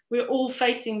need. We're all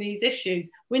facing these issues.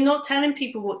 We're not telling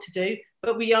people what to do,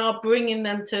 but we are bringing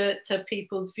them to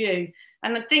people's view.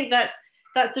 And I think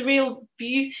that's the real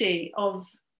beauty of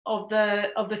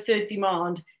the third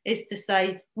demand, is to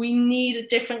say we need a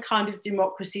different kind of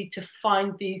democracy to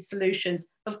find these solutions.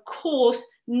 Of course,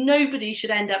 nobody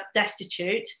should end up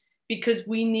destitute, because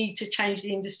we need to change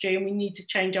the industry and we need to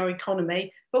change our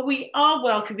economy. But we are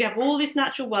wealthy, we have all this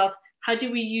natural wealth. How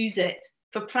do we use it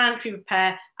for planetary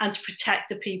repair and to protect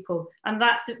the people? And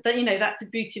that's the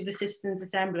beauty of the Citizens'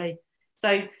 Assembly.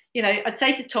 So, I'd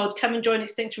say to Todd, come and join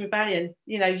Extinction Rebellion.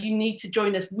 You need to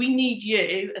join us. We need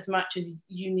you as much as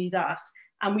you need us.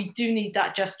 And we do need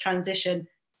that just transition.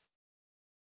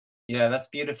 Yeah, that's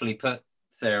beautifully put,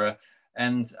 Sarah.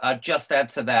 And I'd just add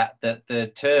to that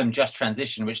the term just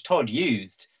transition, which Todd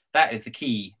used, that is the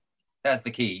key. That's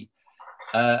the key.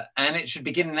 And it should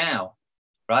begin now.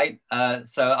 right?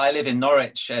 So I live in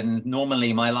Norwich, and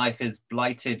normally my life is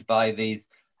blighted by these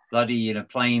bloody,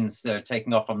 planes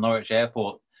taking off from Norwich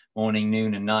Airport morning,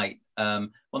 noon, and night. Well,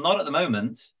 not at the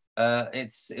moment.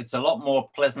 It's a lot more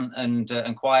pleasant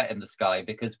and quiet in the sky,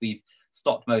 because we've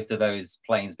stopped most of those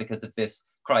planes because of this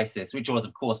crisis, which was,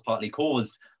 of course, partly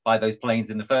caused by those planes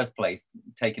in the first place,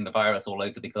 taking the virus all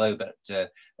over the globe at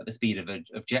the speed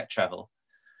of jet travel.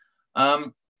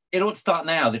 It ought to start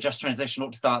now. The just transition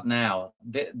ought to start now.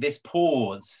 This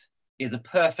pause is a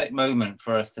perfect moment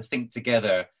for us to think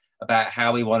together about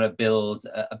how we want to build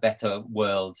a better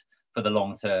world for the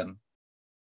long term.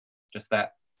 Just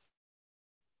that.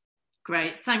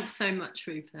 Great, thanks so much,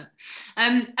 Rupert.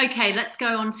 Okay, let's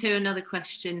go on to another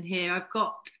question here. I've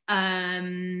got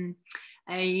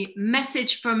a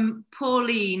message from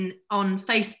Pauline on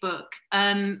Facebook.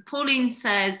 Pauline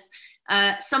says,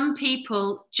 some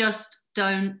people just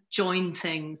don't join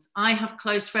things. I have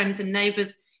close friends and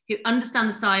neighbours who understand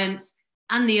the science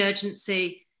and the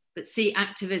urgency, but see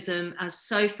activism as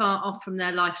so far off from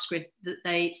their life script that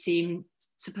they seem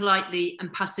to politely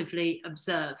and passively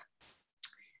observe.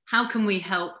 How can we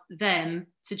help them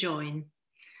to join?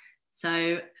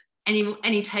 So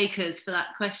any takers for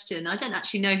that question? I don't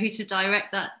actually know who to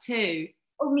direct that to.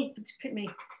 Oh, me, pick me.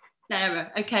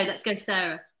 Sarah. Okay, let's go,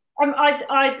 Sarah.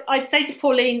 I'd say to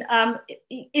Pauline,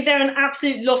 if they're an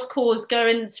absolute lost cause, go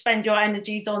and spend your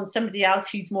energies on somebody else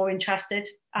who's more interested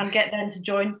and get them to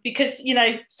join. Because,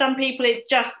 some people,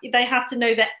 they have to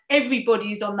know that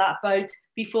everybody's on that boat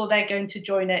before they're going to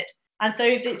join it. And so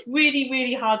if it's really,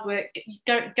 really hard work,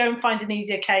 go and find an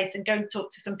easier case and go and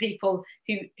talk to some people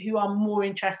who are more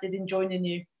interested in joining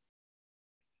you.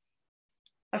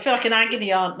 I feel like an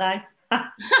agony aunt now.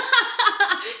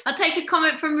 I'll take a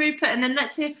comment from Rupert, and then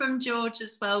let's hear from George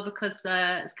as well, because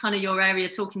it's kind of your area,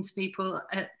 talking to people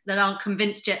that aren't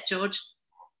convinced yet, George.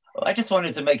 Well, I just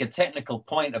wanted to make a technical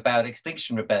point about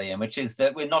Extinction Rebellion, which is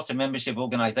that we're not a membership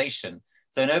organisation,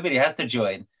 so nobody has to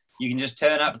join. You can just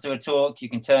turn up to a talk, you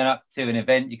can turn up to an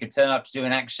event, you can turn up to do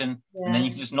an action, and then you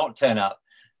can just not turn up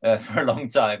for a long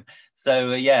time.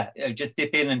 So just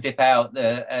dip in and dip out,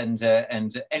 and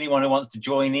anyone who wants to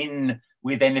join in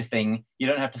with anything, you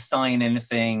don't have to sign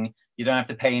anything, you don't have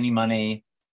to pay any money,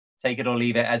 take it or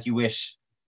leave it as you wish.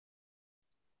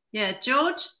 Yeah,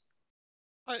 George?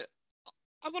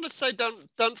 I want to say,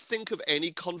 don't think of any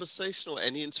conversation or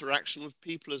any interaction with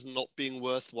people as not being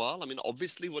worthwhile. I mean,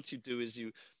 obviously what you do is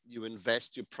you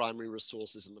invest your primary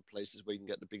resources in the places where you can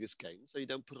get the biggest gain. So you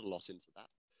don't put a lot into that.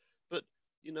 But,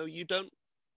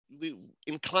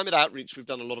 in climate outreach, we've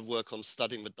done a lot of work on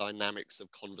studying the dynamics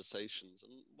of conversations.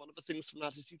 And one of the things from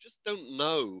that is you just don't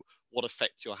know what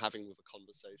effect you're having with a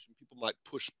conversation. People might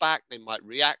push back, they might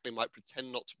react, they might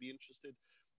pretend not to be interested.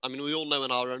 I mean, we all know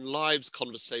in our own lives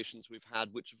conversations we've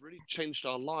had which have really changed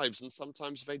our lives, and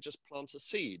sometimes they just plant a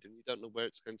seed and you don't know where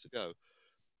it's going to go.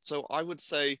 So I would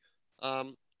say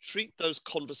treat those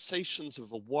conversations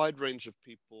with a wide range of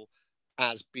people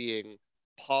as being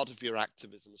part of your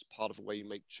activism, as part of the way you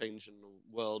make change in the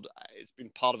world. It's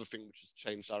been part of a thing which has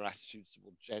changed our attitudes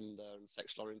toward gender and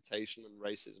sexual orientation and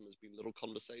racism. Has been little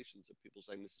conversations of people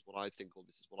saying, this is what I think, or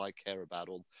this is what I care about,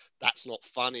 or that's not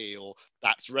funny, or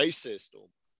that's racist, or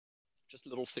just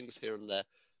little things here and there.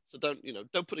 So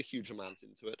don't put a huge amount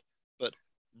into it, but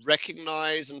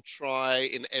recognize and try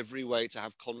in every way to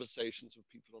have conversations with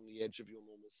people on the edge of your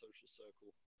normal social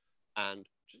circle, and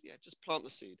just plant the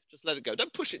seed. Just let it go.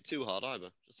 Don't push it too hard either.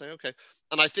 Just say, okay.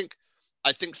 And I think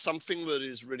something that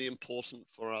is really important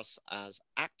for us as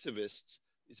activists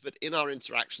is that in our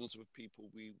interactions with people,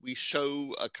 we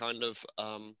show a kind of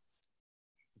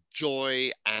joy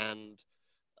and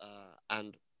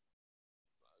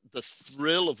the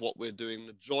thrill of what we're doing,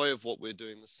 the joy of what we're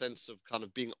doing, the sense of kind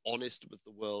of being honest with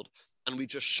the world, and we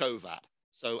just show that.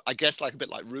 So I guess, like a bit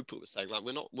like Rupert was saying, like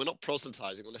we're not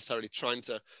proselytizing or necessarily trying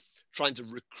to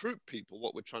recruit people.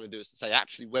 What we're trying to do is to say,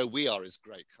 actually, where we are is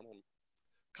great.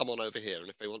 Come on over here, and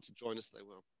if they want to join us, they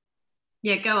will.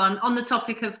 Yeah, go on. On the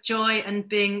topic of joy and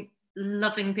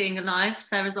loving being alive,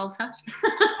 Sara Zaltash.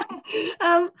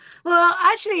 Well,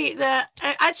 actually,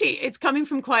 it's coming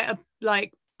from quite a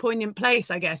poignant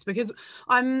place, I guess, because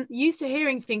I'm used to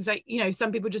hearing things like,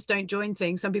 some people just don't join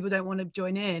things, some people don't want to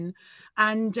join in,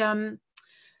 and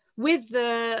with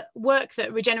the work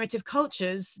that Regenerative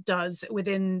Cultures does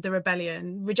within the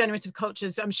rebellion, Regenerative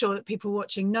Cultures, I'm sure that people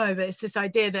watching know, but it's this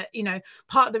idea that,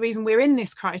 part of the reason we're in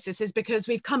this crisis is because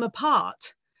we've come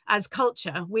apart as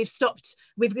culture. We've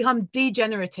become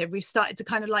degenerative. We've started to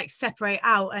kind of like separate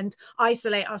out and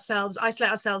isolate ourselves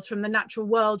from the natural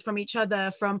world, from each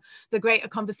other, from the greater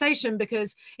conversation,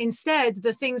 because instead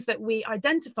the things that we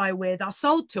identify with are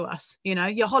sold to us, you know,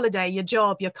 your holiday, your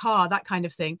job, your car, that kind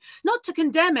of thing. Not to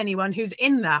condemn anyone who's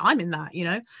in that, I'm in that, you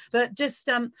know, but just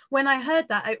when I heard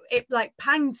that, it like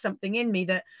panged something in me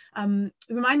that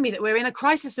reminded me that we're in a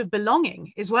crisis of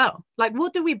belonging as well. Like,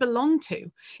 what do we belong to?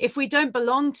 If we don't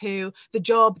belong to the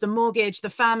job, the mortgage, the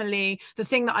family, the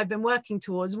thing that I've been working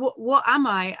towards, what am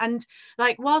I? And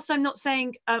like, whilst I'm not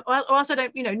saying, whilst I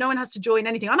don't, you know, no one has to join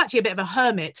anything. I'm actually a bit of a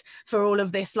hermit for all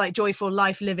of this like joyful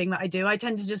life living that I do. I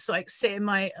tend to just like sit in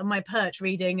my perch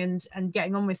reading and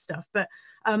getting on with stuff. But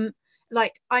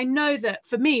like, I know that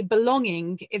for me,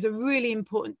 belonging is a really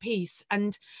important piece,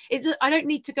 and I don't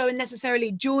need to go and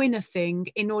necessarily join a thing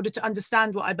in order to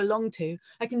understand what I belong to.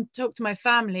 I can talk to my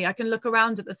family. I can look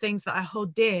around at the things that I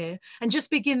hold dear and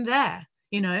just begin there,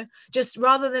 you know, just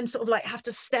rather than sort of like have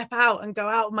to step out and go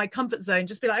out of my comfort zone,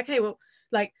 just be like, okay, well,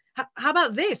 like, how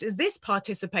about this? Is this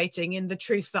participating in the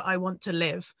truth that I want to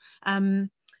live?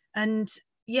 And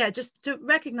yeah, just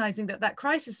recognizing that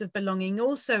crisis of belonging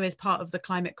also is part of the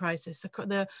climate crisis,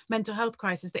 the mental health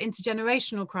crisis, the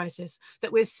intergenerational crisis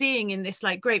that we're seeing in this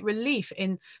like great relief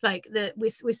in like we're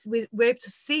able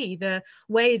to see the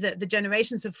way that the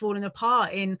generations have fallen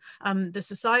apart in the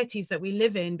societies that we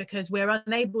live in because we're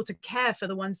unable to care for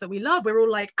the ones that we love. We're all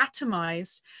like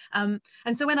atomized. And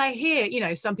so when I hear, you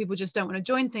know, some people just don't want to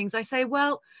join things, I say,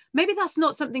 well, maybe that's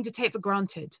not something to take for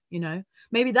granted, you know,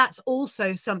 maybe that's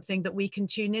also something that we can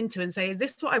tune into and say, is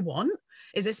this what I want?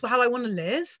 Is this how I want to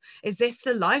live? Is this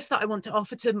the life that I want to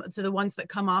offer to the ones that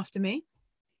come after me?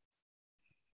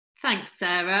 Thanks,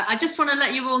 Sarah. I just want to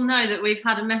let you all know that we've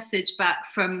had a message back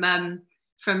from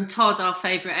Todd, our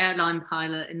favourite airline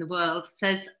pilot in the world.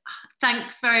 Says,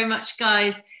 thanks very much,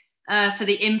 guys, for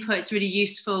the input. It's really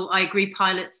useful. I agree,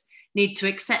 pilots need to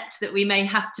accept that we may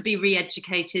have to be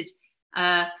re-educated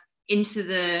into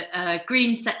the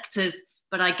green sectors,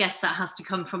 but I guess that has to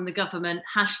come from the government.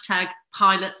 Hashtag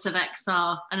pilots of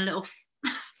XR, and a little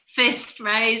fist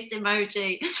raised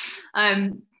emoji.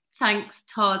 Thanks,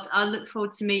 Todd. I look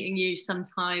forward to meeting you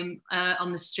sometime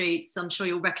on the streets. I'm sure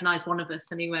you'll recognise one of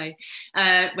us anyway,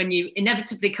 when you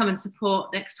inevitably come and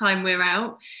support next time we're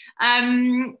out.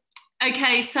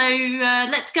 Okay, so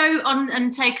let's go on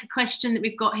and take a question that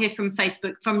we've got here from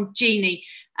Facebook, from Jeannie.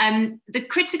 The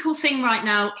critical thing right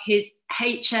now is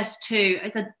HS2.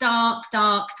 It's a dark,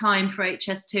 dark time for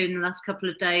HS2 in the last couple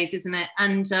of days, isn't it?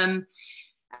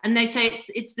 And they say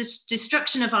it's the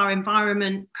destruction of our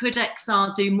environment. Could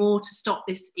XR do more to stop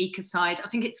this ecocide? I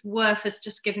think it's worth us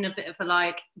just giving a bit of a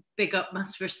like big up,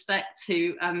 mass respect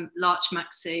to Larch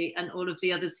Maxey and all of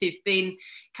the others who've been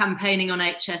campaigning on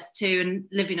HS2 and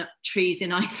living up trees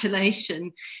in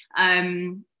isolation.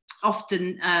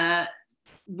 Often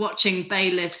watching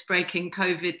bailiffs breaking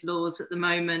COVID laws at the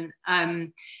moment,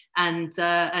 and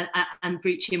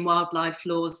breaching wildlife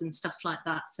laws and stuff like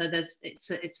that. So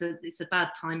it's a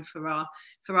bad time for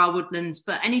our woodlands.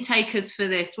 But any takers for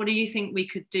this? What do you think we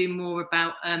could do more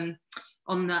about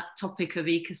on that topic of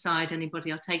ecocide?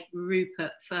 Anybody? I'll take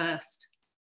Rupert first.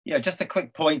 Yeah, just a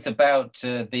quick point about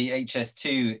the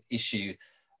HS2 issue.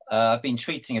 I've been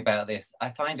tweeting about this. I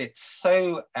find it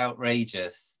so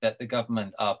outrageous that the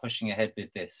government are pushing ahead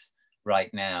with this right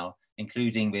now,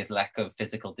 including with lack of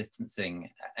physical distancing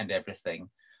and everything.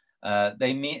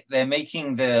 They're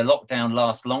making the lockdown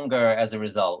last longer as a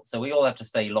result. So we all have to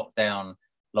stay locked down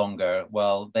longer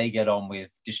while they get on with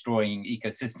destroying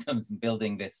ecosystems and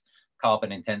building this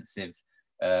carbon intensive,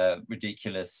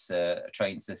 ridiculous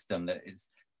train system that is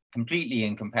completely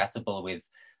incompatible with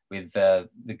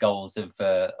the goals of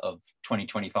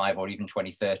 2025 or even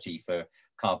 2030 for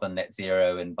carbon net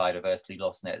zero and biodiversity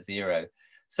loss net zero.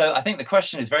 So I think the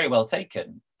question is very well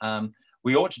taken.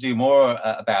 We ought to do more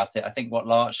about it. I think what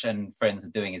Larch and friends are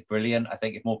doing is brilliant. I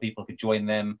think if more people could join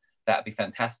them, that'd be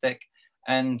fantastic.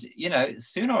 And, you know,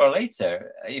 sooner or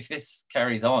later, if this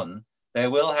carries on,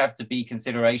 there will have to be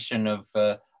consideration of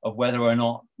whether or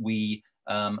not we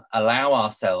allow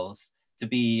ourselves to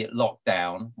be locked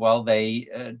down while they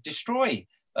destroy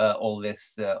all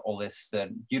this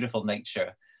beautiful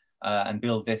nature and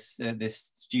build this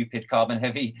stupid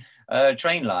carbon-heavy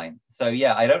train line. So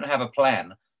yeah, I don't have a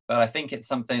plan, but I think it's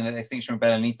something that Extinction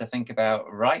Rebellion needs to think about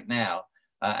right now,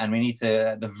 and we need to,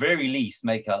 at the very least,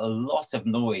 make a lot of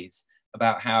noise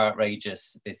about how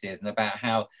outrageous this is and about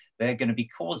how they're going to be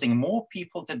causing more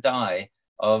people to die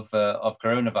of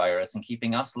coronavirus and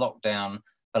keeping us locked down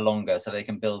for longer so they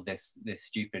can build this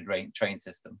stupid train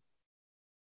system.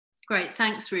 Great,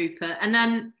 thanks, Rupert.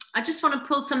 And I just want to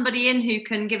pull somebody in who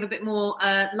can give a bit more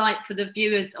light for the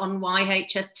viewers on why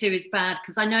HS2 is bad,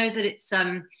 because I know that it's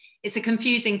a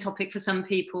confusing topic for some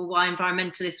people, why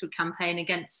environmentalists would campaign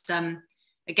against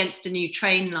a new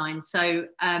train line. So,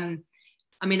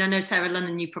 I mean, I know, Sarah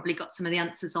Lunnon, you probably got some of the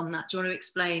answers on that. Do you want to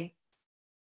explain?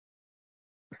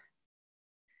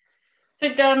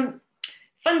 So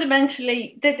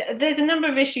fundamentally, there's a number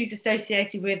of issues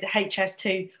associated with the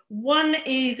HS2. One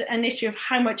is an issue of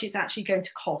how much it's actually going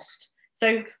to cost.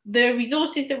 So the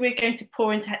resources that we're going to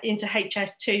pour into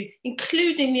HS2,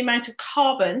 including the amount of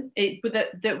carbon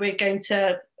that we're going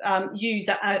to use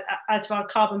as for our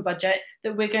carbon budget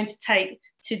that we're going to take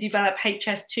to develop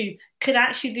HS2, could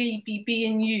actually be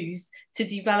being used to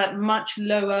develop much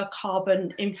lower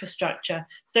carbon infrastructure.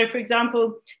 So, for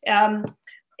example,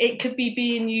 it could be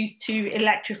being used to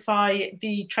electrify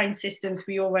the train systems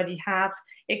we already have.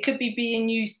 It could be being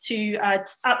used to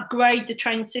upgrade the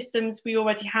train systems we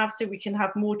already have, so we can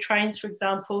have more trains, for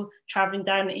example, traveling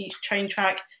down each train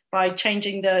track by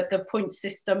changing the point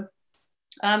system.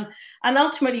 And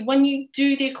ultimately, when you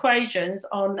do the equations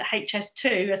on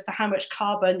HS2 as to how much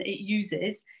carbon it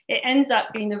uses, it ends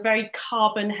up being a very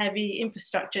carbon heavy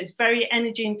infrastructure. It's very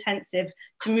energy intensive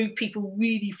to move people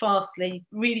really fast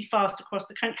across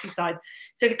the countryside.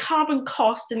 So the carbon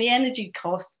cost and the energy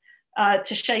cost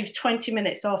to shave 20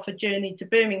 minutes off a journey to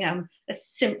Birmingham are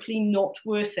simply not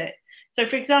worth it. So,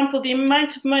 for example, the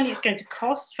amount of money it's going to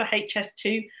cost for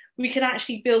HS2, we can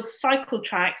actually build cycle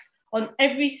tracks on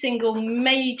every single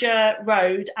major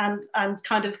road and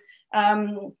kind of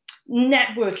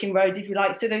networking road, if you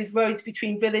like. So those roads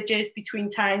between villages, between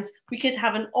towns, we could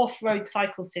have an off-road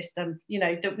cycle system, you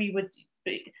know, that we would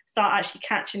start actually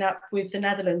catching up with the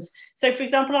Netherlands. So, for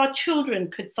example, our children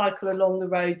could cycle along the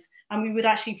roads, and we would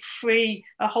actually free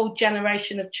a whole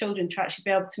generation of children to actually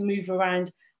be able to move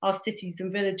around our cities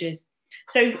and villages.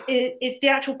 So it's the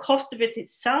actual cost of it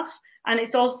itself, and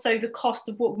it's also the cost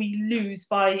of what we lose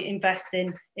by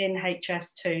investing in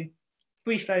HS2.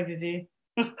 Brief overview.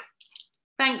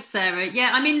 Thanks, Sarah.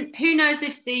 Yeah, I mean, who knows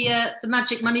if the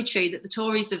magic money tree that the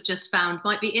Tories have just found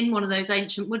might be in one of those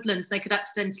ancient woodlands. They could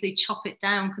accidentally chop it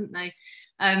down, couldn't they?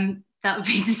 That would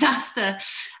be a disaster.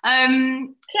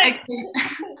 Okay.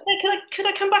 Could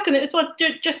I come back on it as well,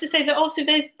 just to say that also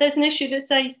there's an issue that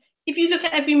says, if you look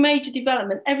at every major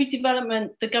development, every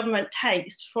development the government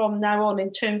takes from now on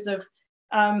in terms of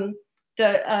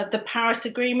the Paris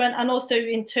Agreement and also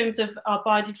in terms of our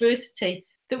biodiversity,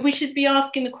 that we should be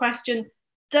asking the question,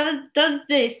 does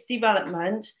this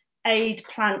development aid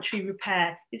planetary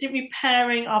repair? Is it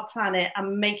repairing our planet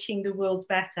and making the world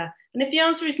better? And if the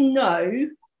answer is no,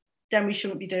 then we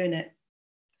shouldn't be doing it.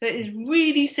 So it is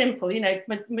really simple, you know,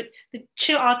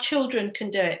 our children can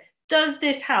do it. Does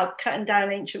this help cutting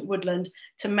down ancient woodland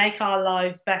to make our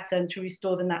lives better and to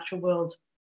restore the natural world?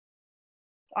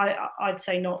 I'd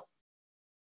say not.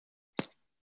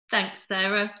 Thanks,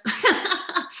 Sarah.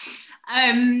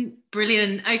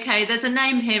 Brilliant. Okay, there's a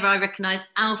name here I recognise.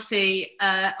 Alfie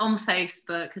on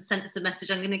Facebook has sent us a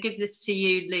message. I'm going to give this to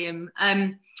you,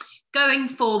 Liam. Going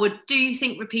forward, do you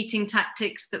think repeating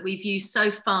tactics that we've used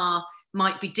so far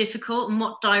might be difficult? And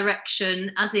what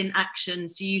direction, as in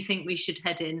actions, do you think we should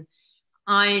head in?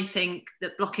 I think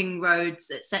that blocking roads,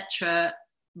 etc.,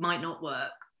 might not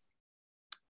work.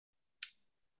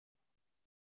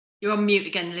 You're on mute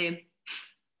again, Liam.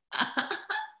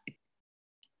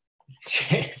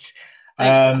 Yes.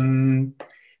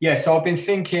 Yeah, so I've been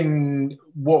thinking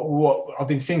I've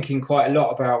been thinking quite a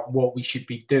lot about what we should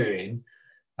be doing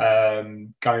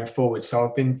going forward. So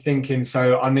I've been thinking,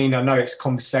 I mean, I know it's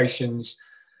conversations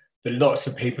that lots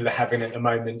of people are having at the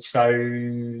moment. So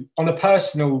on a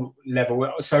personal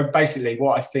level, so basically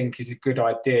what I think is a good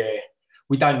idea,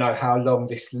 we don't know how long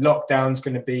this lockdown is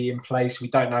going to be in place. We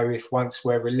don't know if once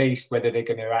we're released, whether they're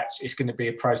going to it's going to be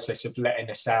a process of letting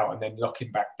us out and then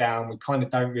locking back down. We kind of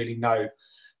don't really know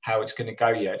how it's going to go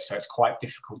yet. So it's quite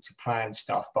difficult to plan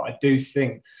stuff. But I do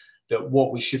think that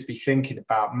what we should be thinking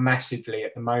about massively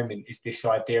at the moment is this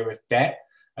idea of debt,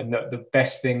 and that the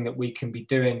best thing that we can be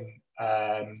doing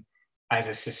as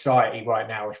a society right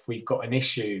now, if we've got an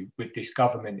issue with this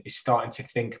government, is starting to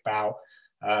think about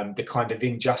the kind of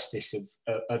injustice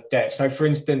of debt. So, for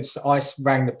instance, I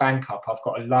rang the bank up. I've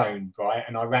got a loan, right?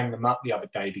 And I rang them up the other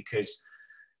day because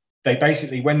they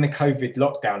basically, when the COVID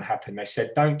lockdown happened, they said,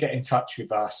 don't get in touch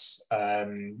with us.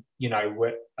 You know,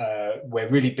 we're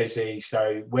really busy,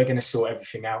 so we're going to sort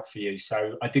everything out for you.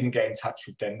 So I didn't get in touch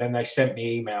with them. Then they sent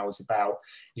me emails about,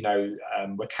 you know,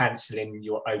 we're cancelling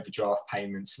your overdraft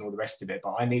payments and all the rest of it.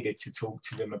 But I needed to talk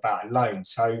to them about a loan.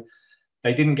 So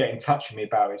they didn't get in touch with me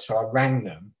about it. So I rang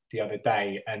them other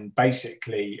day, and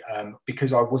basically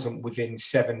because I wasn't within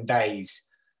 7 days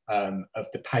of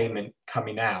the payment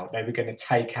coming out, they were going to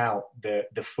take out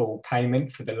the full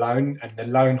payment for the loan, and the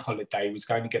loan holiday was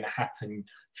only going to happen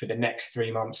for the next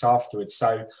 3 months afterwards.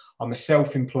 So I'm a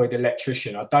self-employed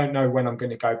electrician. I don't know when I'm going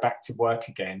to go back to work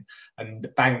again, and the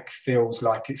bank feels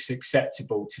like it's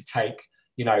acceptable to take,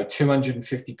 you know,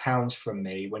 £250 from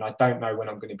me when I don't know when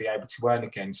I'm going to be able to earn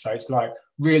again. So it's like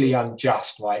really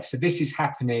unjust, right? So this is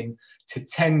happening to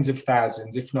tens of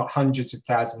thousands, if not hundreds of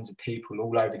thousands of people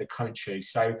all over the country.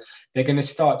 So they're going to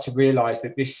start to realise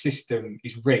that this system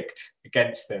is rigged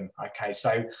against them. Okay,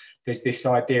 so there's this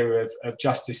idea of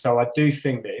justice. So I do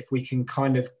think that if we can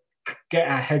kind of get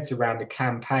our heads around the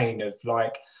campaign of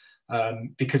like,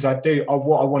 because what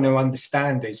I want to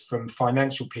understand is from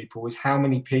financial people is how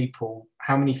many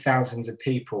thousands of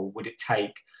people would it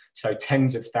take, so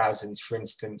tens of thousands, for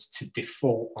instance, to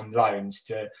default on loans,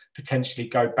 to potentially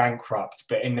go bankrupt,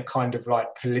 but in the kind of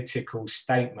like political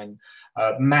statement,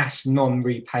 mass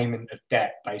non-repayment of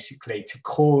debt, basically, to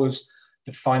cause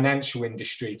the financial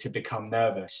industry to become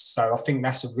nervous. So I think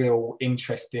that's a real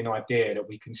interesting idea that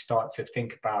we can start to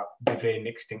think about within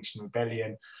Extinction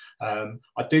Rebellion.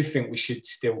 I do think we should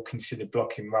still consider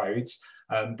blocking roads,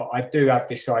 but I do have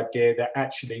this idea that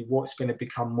actually what's going to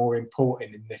become more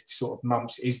important in this sort of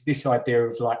months is this idea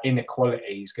of like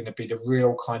inequality is going to be the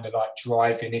real kind of like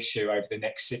driving issue over the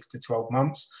next 6 to 12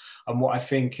 months. And what I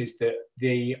think is that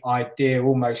the idea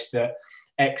almost that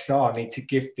XR need to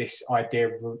give this idea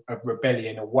of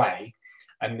rebellion away,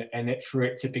 and for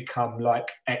it to become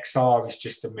like XR is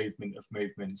just a movement of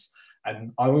movements.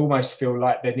 And I almost feel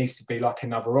like there needs to be like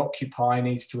another Occupy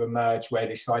needs to emerge, where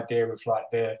this idea of like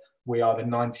we are the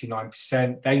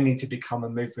 99%, they need to become a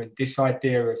movement. This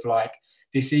idea of like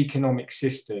this economic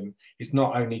system is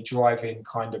not only driving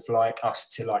kind of like us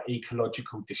to like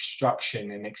ecological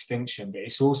destruction and extinction, but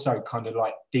it's also kind of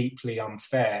like deeply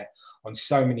unfair on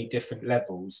so many different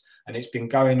levels. And it's been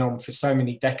going on for so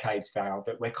many decades now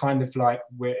that we're kind of like,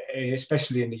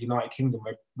 especially in the United Kingdom,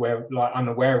 we're like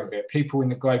unaware of it. People in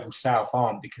the global south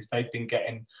aren't, because they've been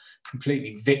getting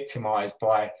completely victimized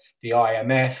by the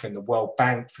IMF and the World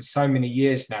Bank for so many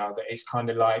years now that it's kind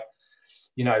of like,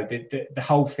 you know, the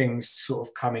whole thing's sort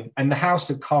of coming, and the house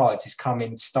of cards is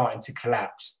starting to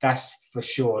collapse. That's for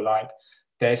sure. Like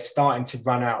they're starting to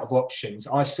run out of options.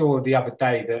 I saw the other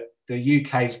day that the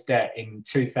UK's debt in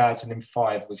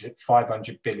 2005 was at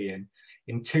 500 billion.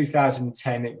 In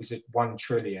 2010, it was at 1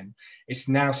 trillion. It's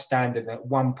now standing at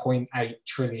 1.8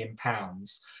 trillion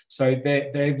pounds. So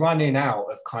they're running out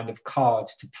of kind of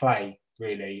cards to play,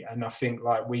 really. And I think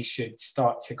like we should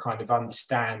start to kind of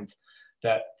understand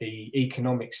that the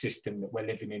economic system that we're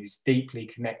living in is deeply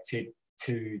connected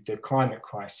to the climate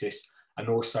crisis, and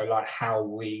also like how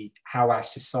our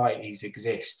societies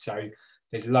exist. So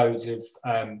there's loads of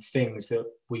things that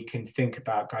we can think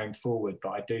about going forward, but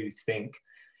I do think,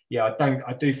 yeah,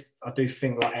 I do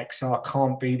think like XR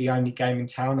can't be the only game in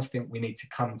town. I think we need to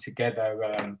come together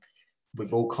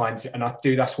with all kinds of, and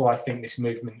that's why I think this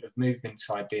movement of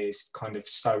movements idea is kind of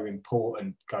so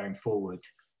important going forward.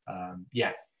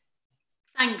 Yeah.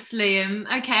 Thanks, Liam.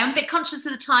 Okay, I'm a bit conscious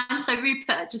of the time, so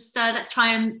Rupert, just let's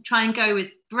try and go with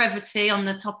brevity on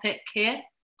the topic here.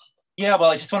 Yeah,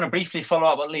 well, I just want to briefly follow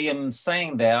up what Liam's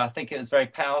saying there. I think it was very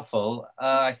powerful.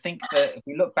 I think that if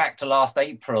we look back to last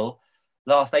April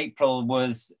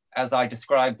was, as I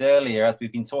described earlier, as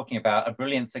we've been talking about, a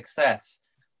brilliant success.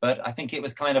 But I think it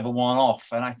was kind of a one-off.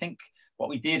 And I think what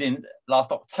we did in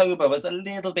last October was a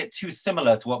little bit too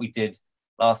similar to what we did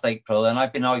last April. And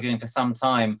I've been arguing for some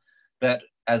time that,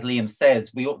 as Liam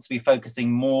says, we ought to be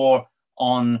focusing more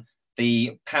on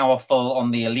the powerful, on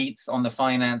the elites, on the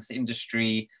finance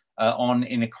industry, on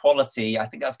inequality. I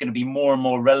think that's going to be more and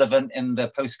more relevant in the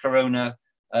post-corona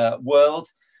world.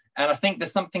 And I think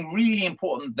there's something really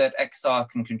important that XR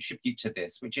can contribute to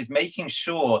this, which is making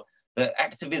sure that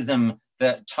activism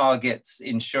that targets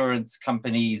insurance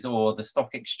companies or the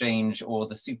stock exchange or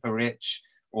the super rich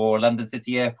or London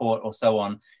City Airport or so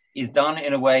on is done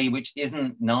in a way which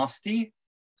isn't nasty,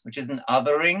 which isn't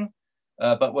othering,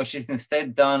 but which is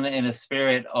instead done in a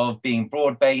spirit of being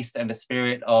broad-based and a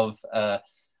spirit of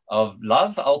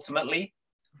love, ultimately,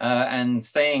 and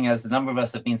saying, as a number of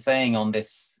us have been saying on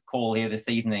this call here this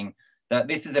evening, that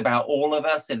this is about all of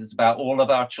us, and it's about all of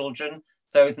our children.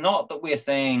 So it's not that we're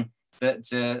saying that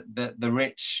the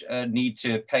rich need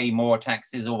to pay more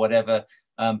taxes or whatever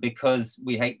because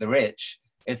we hate the rich.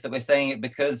 It's that we're saying it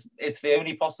because it's the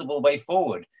only possible way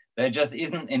forward. There just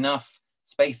isn't enough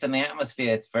space in the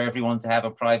atmosphere for everyone to have a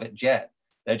private jet.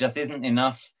 There just isn't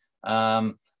enough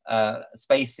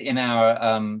space in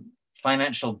our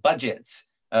financial budgets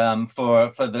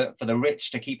for the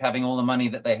rich to keep having all the money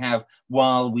that they have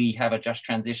while we have a just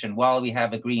transition, while we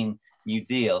have a Green New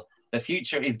Deal. The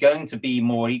future is going to be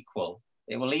more equal.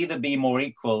 It will either be more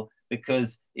equal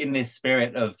because in this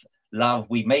spirit of love,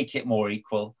 we make it more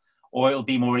equal, or it'll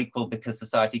be more equal because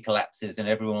society collapses and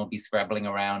everyone will be scrabbling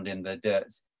around in the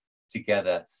dirt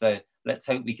together. So let's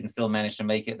hope we can still manage to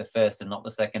make it the first and not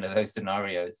the second of those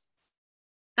scenarios.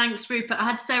 Thanks, Rupert.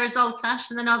 I had Sara Zaltash,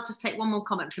 and then I'll just take one more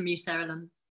comment from you, Sarah Lunnon.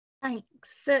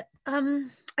 Thanks.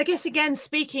 I guess, again,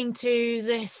 speaking to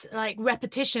this like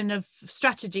repetition of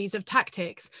strategies, of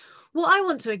tactics, what I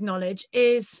want to acknowledge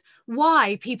is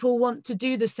why people want to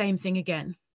do the same thing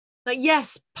again. Like,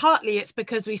 yes, partly it's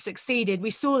because we succeeded. We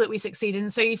saw that we succeeded.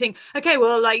 And so you think, okay,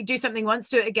 well, like, do something once,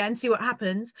 do it again, see what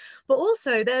happens. But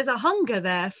also there's a hunger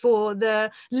there for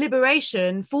the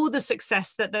liberation, for the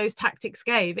success that those tactics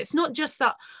gave. It's not just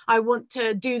that I want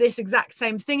to do this exact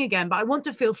same thing again, but I want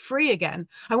to feel free again.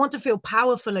 I want to feel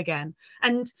powerful again.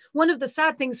 And one of the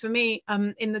sad things for me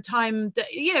in the time that,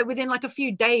 within like a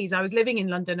few days, I was living in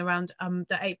London around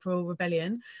the April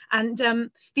Rebellion, and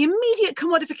the immediate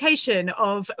commodification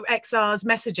of XR's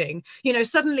messaging,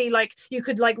 suddenly like you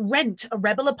could like rent a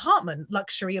rebel apartment,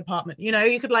 luxury apartment,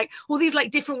 you could like all these like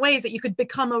different ways that you could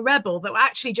become a rebel that were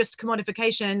actually just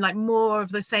commodification, like more of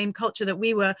the same culture that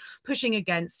we were pushing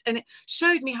against. And it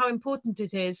showed me how important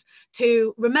it is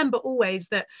to remember always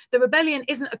that the rebellion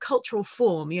isn't a cultural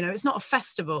form, it's not a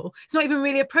festival, it's not even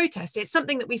really a protest, it's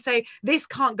something that we say this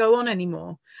can't go on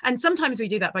anymore. And sometimes we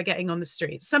do that by getting on the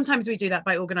streets, sometimes we do that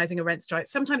by organizing a rent strike,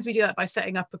 sometimes we do that by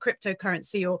setting up a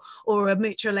cryptocurrency or a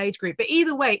mutual aid group. But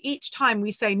either way, each time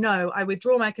we say, no, I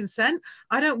withdraw my consent,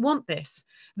 I don't want this.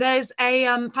 There's a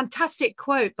fantastic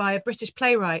quote by a British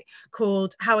playwright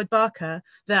called Howard Barker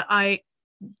that I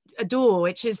adore,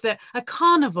 which is that a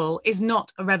carnival is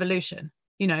not a revolution.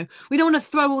 We don't want to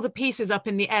throw all the pieces up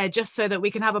in the air just so that we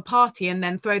can have a party and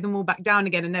then throw them all back down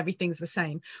again and everything's the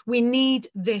same. We need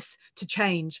this to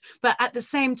change. But at the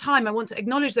same time, I want to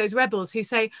acknowledge those rebels who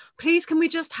say, please, can we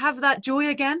just have that joy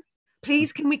again?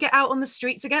 Please, can we get out on the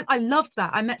streets again? I loved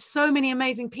that. I met so many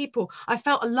amazing people. I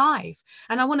felt alive.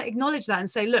 And I want to acknowledge that and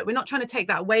say, look, we're not trying to take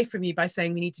that away from you by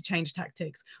saying we need to change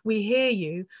tactics. We hear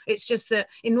you. It's just that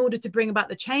in order to bring about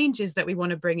the changes that we want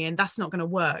to bring in, that's not going to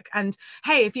work. And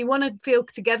hey, if you want to feel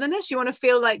togetherness, you want to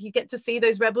feel like you get to see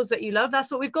those rebels that you love, that's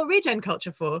what we've got regen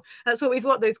culture for. That's what we've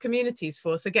got those communities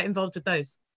for. So get involved with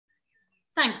those.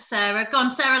 Thanks, Sarah. Go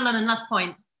on, Sarah Lunnon, last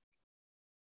point.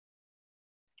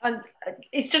 And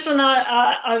it's just when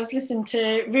I was listening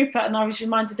to Rupert and I was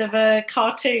reminded of a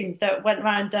cartoon that went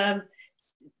around a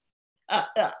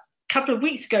couple of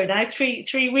weeks ago now,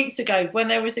 three weeks ago, when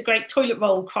there was a great toilet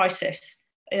roll crisis,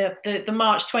 the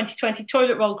March 2020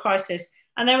 toilet roll crisis.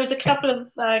 And there was a couple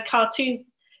of cartoons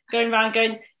going around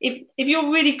going, if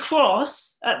you're really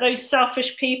cross at those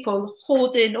selfish people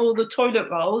hoarding all the toilet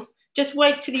rolls, just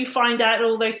wait till you find out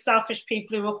all those selfish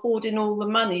people who are hoarding all the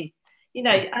money. And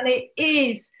it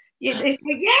is, it's like,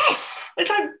 yes, it's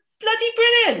like bloody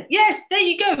brilliant. Yes, there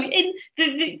you go. In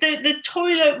the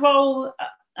toilet roll,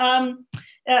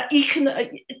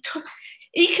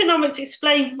 economics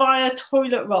explained via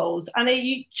toilet rolls, and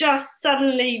you just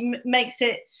suddenly makes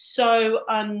it so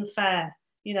unfair,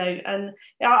 and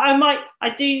I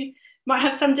might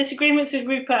have some disagreements with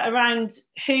Rupert around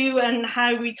who and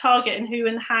how we target and who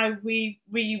and how we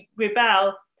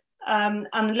rebel, and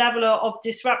the level of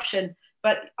disruption.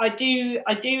 But I do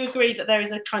agree that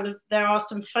there are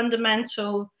some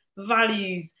fundamental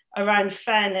values around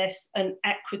fairness and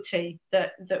equity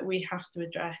that we have to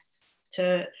address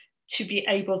to be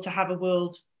able to have a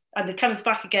world, and it comes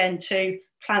back again to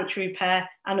planetary repair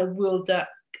and a world that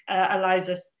allows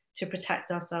us to protect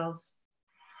ourselves.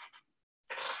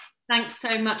 Thanks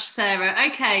so much, Sarah.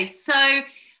 Okay, so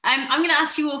I'm going to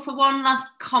ask you all for one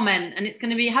last comment, and it's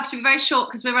going to have to be very short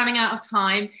because we're running out of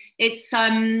time. It's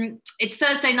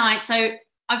Thursday night, so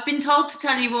I've been told to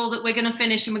tell you all that we're going to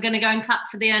finish and we're going to go and clap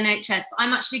for the NHS, but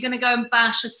I'm actually going to go and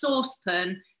bash a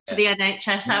saucepan for the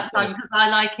NHS outside because I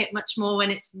like it much more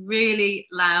when it's really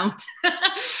loud.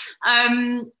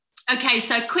 Okay,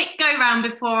 so quick go round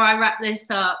before I wrap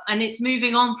this up, and it's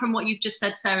moving on from what you've just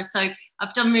said, Sarah. So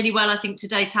I've done really well, I think,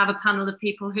 today to have a panel of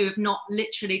people who have not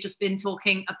literally just been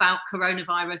talking about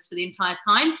coronavirus for the entire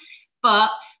time,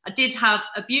 but I did have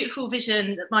a beautiful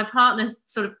vision that my partner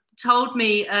sort of told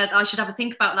me I should have a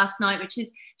think about last night, which is,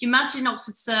 do you imagine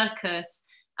Oxford Circus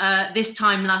this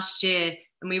time last year,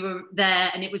 and we were there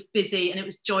and it was busy and it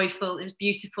was joyful, it was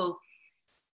beautiful,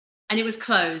 and it was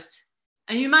closed.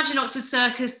 And you imagine Oxford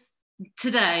Circus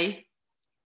today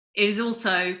is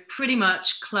also pretty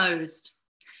much closed.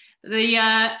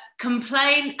 The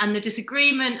complaint and the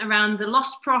disagreement around the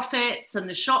lost profits and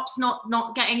the shops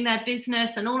not getting their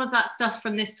business and all of that stuff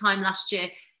from this time last year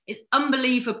is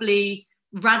unbelievably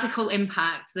radical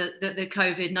impact that the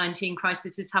COVID-19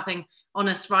 crisis is having on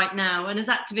us right now. And as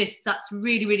activists, that's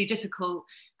really, really difficult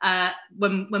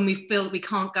when we feel that we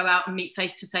can't go out and meet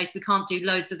face to face. We can't do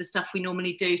loads of the stuff we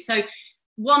normally do. So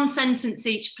one sentence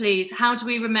each, please. How do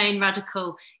we remain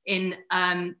radical in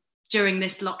during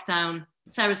this lockdown?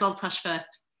 Sara Zaltash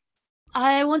first.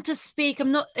 I want to speak,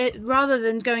 rather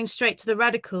than going straight to the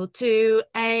radical, to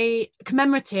a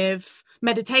commemorative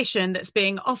meditation that's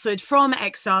being offered from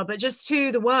XR, but just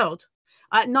to the world,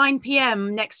 at 9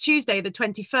 p.m. next Tuesday, the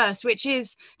 21st, which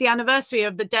is the anniversary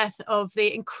of the death of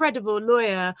the incredible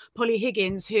lawyer, Polly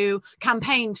Higgins, who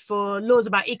campaigned for laws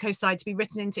about ecocide to be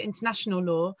written into international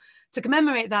law. To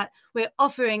commemorate that, we're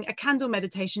offering a candle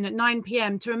meditation at 9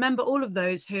 p.m. to remember all of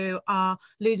those who are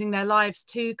losing their lives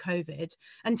to COVID.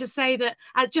 And to say that,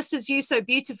 just as you so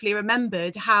beautifully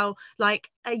remembered how like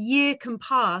a year can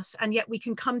pass and yet we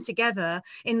can come together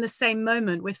in the same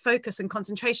moment with focus and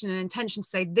concentration and intention to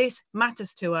say this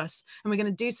matters to us and we're going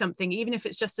to do something, even if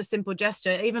it's just a simple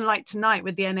gesture, even like tonight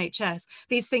with the NHS.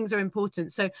 These things are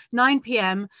important. So 9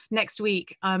 p.m. next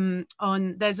week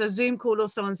there's a Zoom call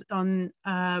also on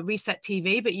Reset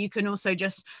TV, but you can also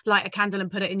just light a candle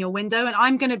and put it in your window. And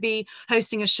I'm going to be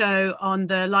hosting a show on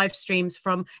the live streams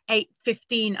from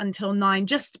 8:15 until 9,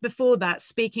 just before that,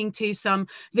 speaking to some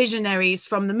visionaries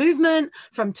from the movement,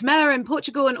 from Tamara in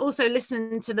Portugal, and also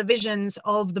listen to the visions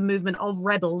of the movement of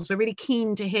rebels. We're really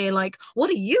keen to hear, like, what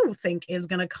do you think is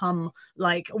going to come?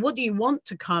 Like, what do you want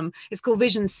to come? It's called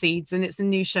Vision Seeds, and it's a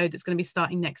new show that's going to be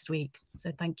starting next week.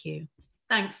 So thank you.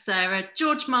 Thanks, Sarah.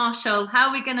 George Marshall, how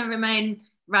are we going to remain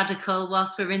radical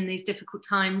whilst we're in these difficult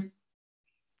times?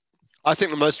 I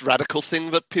think the most radical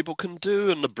thing that people can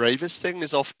do, and the bravest thing,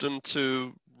 is often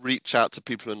to reach out to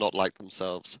people who are not like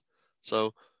themselves.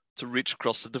 So to reach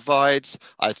across the divides.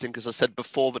 I think, as I said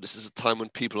before, that this is a time when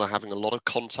people are having a lot of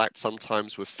contact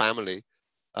sometimes with family.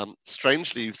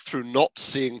 Strangely, through not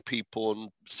seeing people and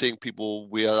seeing people,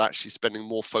 we are actually spending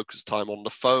more focused time on the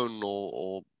phone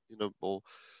or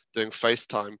doing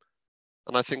FaceTime.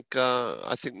 And I think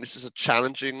this is a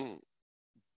challenging,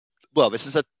 this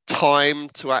is a time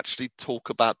to actually talk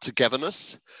about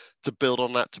togetherness, to build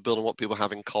on that, to build on what people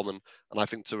have in common, and I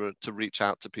think to reach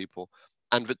out to people.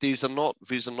 And that these are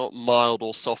not mild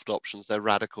or soft options. They're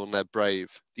radical and they're brave.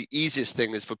 The easiest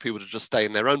thing is for people to just stay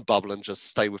in their own bubble and just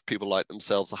stay with people like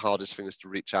themselves. The hardest thing is to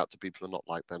reach out to people who are not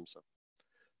like them. So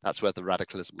that's where the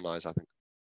radicalism lies, I think.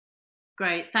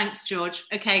 Great, thanks, George.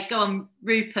 Okay, go on,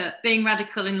 Rupert, being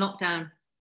radical in lockdown.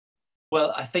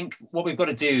 Well, I think what we've got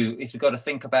to do is we've got to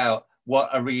think about what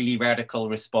a really radical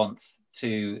response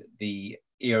to the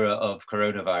era of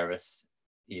coronavirus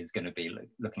is going to be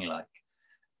looking like.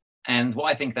 And what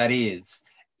I think that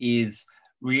is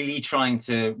really trying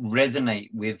to resonate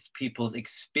with people's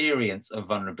experience of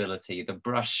vulnerability, the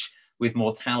brush with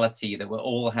mortality that we're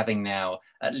all having now,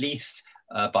 at least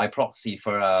by proxy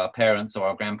for our parents or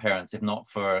our grandparents, if not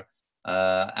for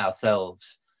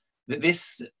ourselves. That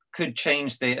this could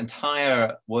change the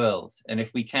entire world. And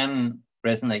if we can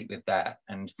resonate with that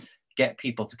and get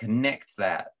people to connect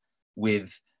that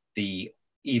with the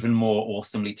even more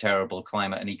awesomely terrible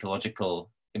climate and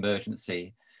ecological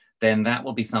emergency, then that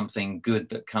will be something good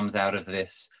that comes out of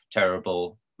this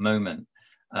terrible moment.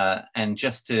 And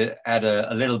just to add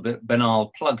a little bit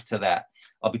banal plug to that,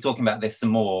 I'll be talking about this some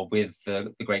more with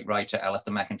the great writer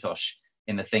Alistair McIntosh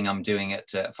in the thing I'm doing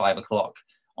at 5 o'clock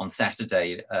on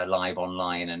Saturday, live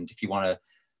online. And if you want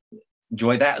to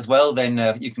enjoy that as well, then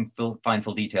you can find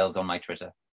full details on my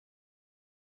Twitter.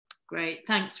 Great,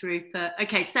 thanks, Rupert.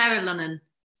 Okay, Sarah Lunnon,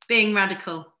 being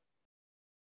radical.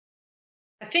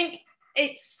 I think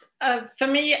it's, for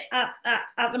me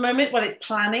at the moment, well, it's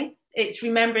planning. It's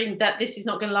remembering that this is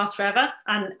not going to last forever,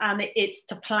 and it's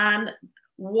to plan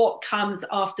what comes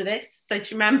after this. So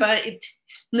to remember, it's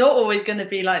not always going to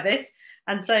be like this.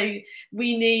 And so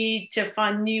we need to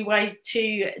find new ways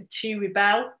to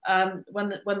rebel when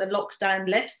the lockdown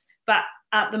lifts. But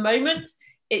at the moment,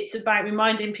 it's about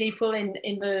reminding people in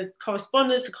the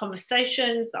correspondence, the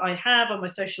conversations that I have on my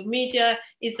social media,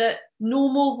 is that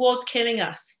normal was killing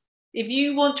us. If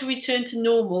you want to return to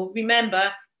normal,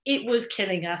 remember, it was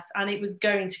killing us and it was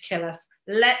going to kill us.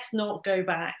 Let's not go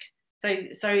back.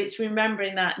 So it's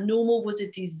remembering that normal was a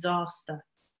disaster.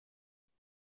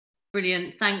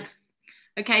 Brilliant, thanks.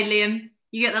 Okay, Liam,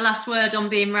 you get the last word on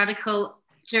being radical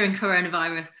during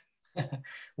coronavirus.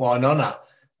 What an honour.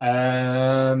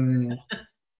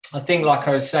 I think, like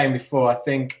I was saying before, I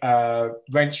think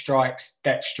rent strikes,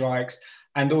 debt strikes,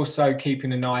 and also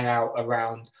keeping an eye out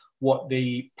around what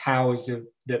the powers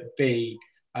that be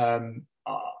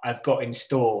have got in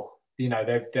store. You know,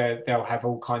 they'll have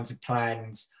all kinds of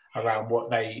plans around what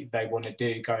they want to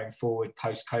do going forward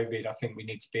post-COVID. I think we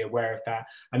need to be aware of that.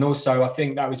 And also, I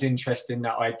think that was interesting,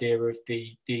 that idea of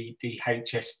the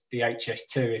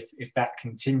HS2. If that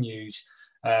continues,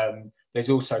 there's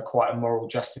also quite a moral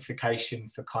justification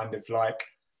for kind of like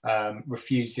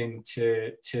refusing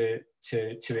to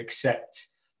accept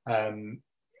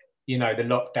you know, the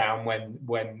lockdown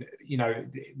when you know,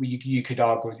 you could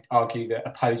argue that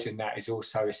opposing that is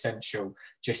also essential,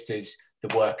 just as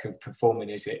the work of performing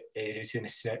is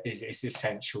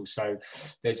essential. So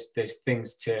there's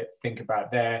things to think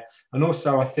about there. And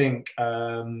also, I think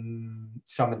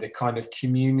some of the kind of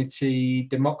community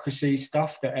democracy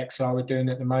stuff that XR are doing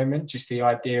at the moment, just the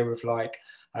idea of like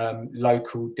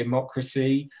local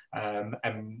democracy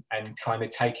and kind of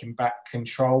taking back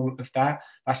control of that.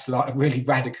 That's like a really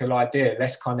radical idea.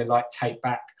 Let's kind of like take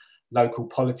back local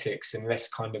politics, and let's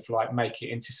kind of like make it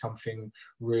into something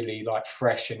really like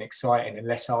fresh and exciting, and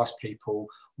let's ask people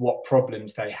what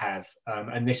problems they have.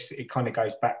 And this, it kind of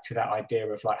goes back to that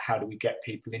idea of like, how do we get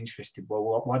people interested?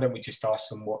 Well, why don't we just ask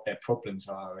them what their problems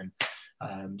are?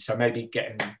 And so maybe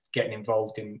getting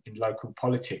involved in local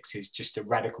politics is just a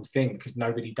radical thing, because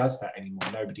nobody does that anymore.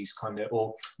 Nobody's kind of,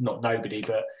 or not nobody,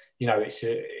 but you know, it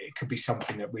could be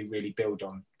something that we really build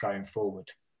on going forward.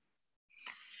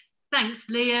 Thanks,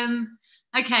 Liam.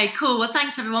 Okay, cool. Well,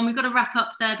 thanks everyone. We've got to wrap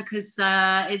up there because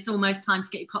it's almost time to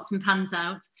get your pots and pans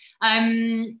out.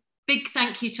 Big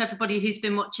thank you to everybody who's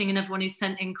been watching and everyone who's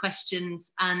sent in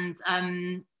questions, and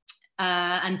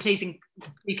please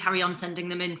do carry on sending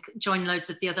them in. Join loads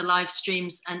of the other live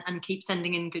streams and keep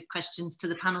sending in good questions to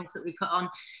the panels that we put on.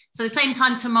 So the same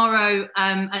time tomorrow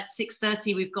at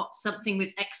 6:30, we've got something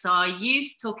with XR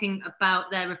Youth talking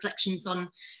about their reflections on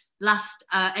last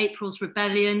April's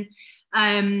rebellion.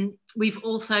 We've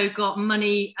also got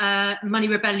Money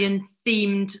Rebellion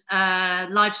themed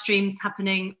live streams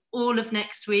happening all of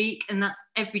next week, and that's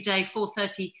every day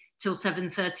 4:30 till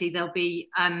 7:30. There'll be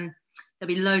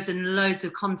loads and loads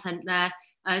of content there.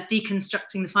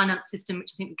 Deconstructing the finance system,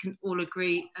 which I think we can all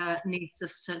agree needs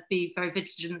us to be very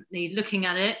vigilantly looking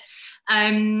at it.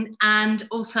 And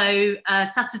also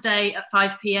Saturday at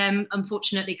 5 p.m,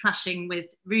 unfortunately clashing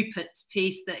with Rupert's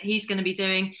piece that he's going to be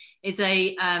doing, is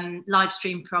a live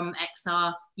stream from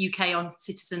XR UK on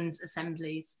citizens'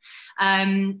 assemblies.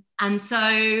 And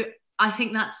so I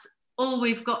think that's all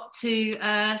we've got to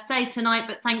say tonight,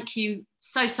 but thank you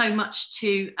so much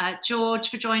to George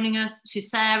for joining us, to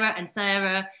Sarah,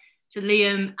 to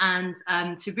Liam, and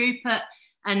to Rupert,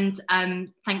 and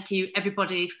thank you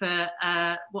everybody for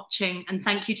watching, and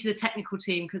thank you to the technical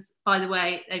team, because by the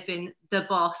way, they've been the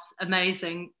boss,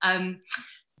 amazing.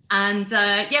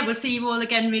 Yeah, we'll see you all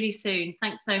again really soon.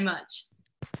 Thanks so much.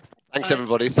 Thanks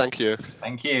everybody. Thank you.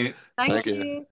 Thank you. Thank you.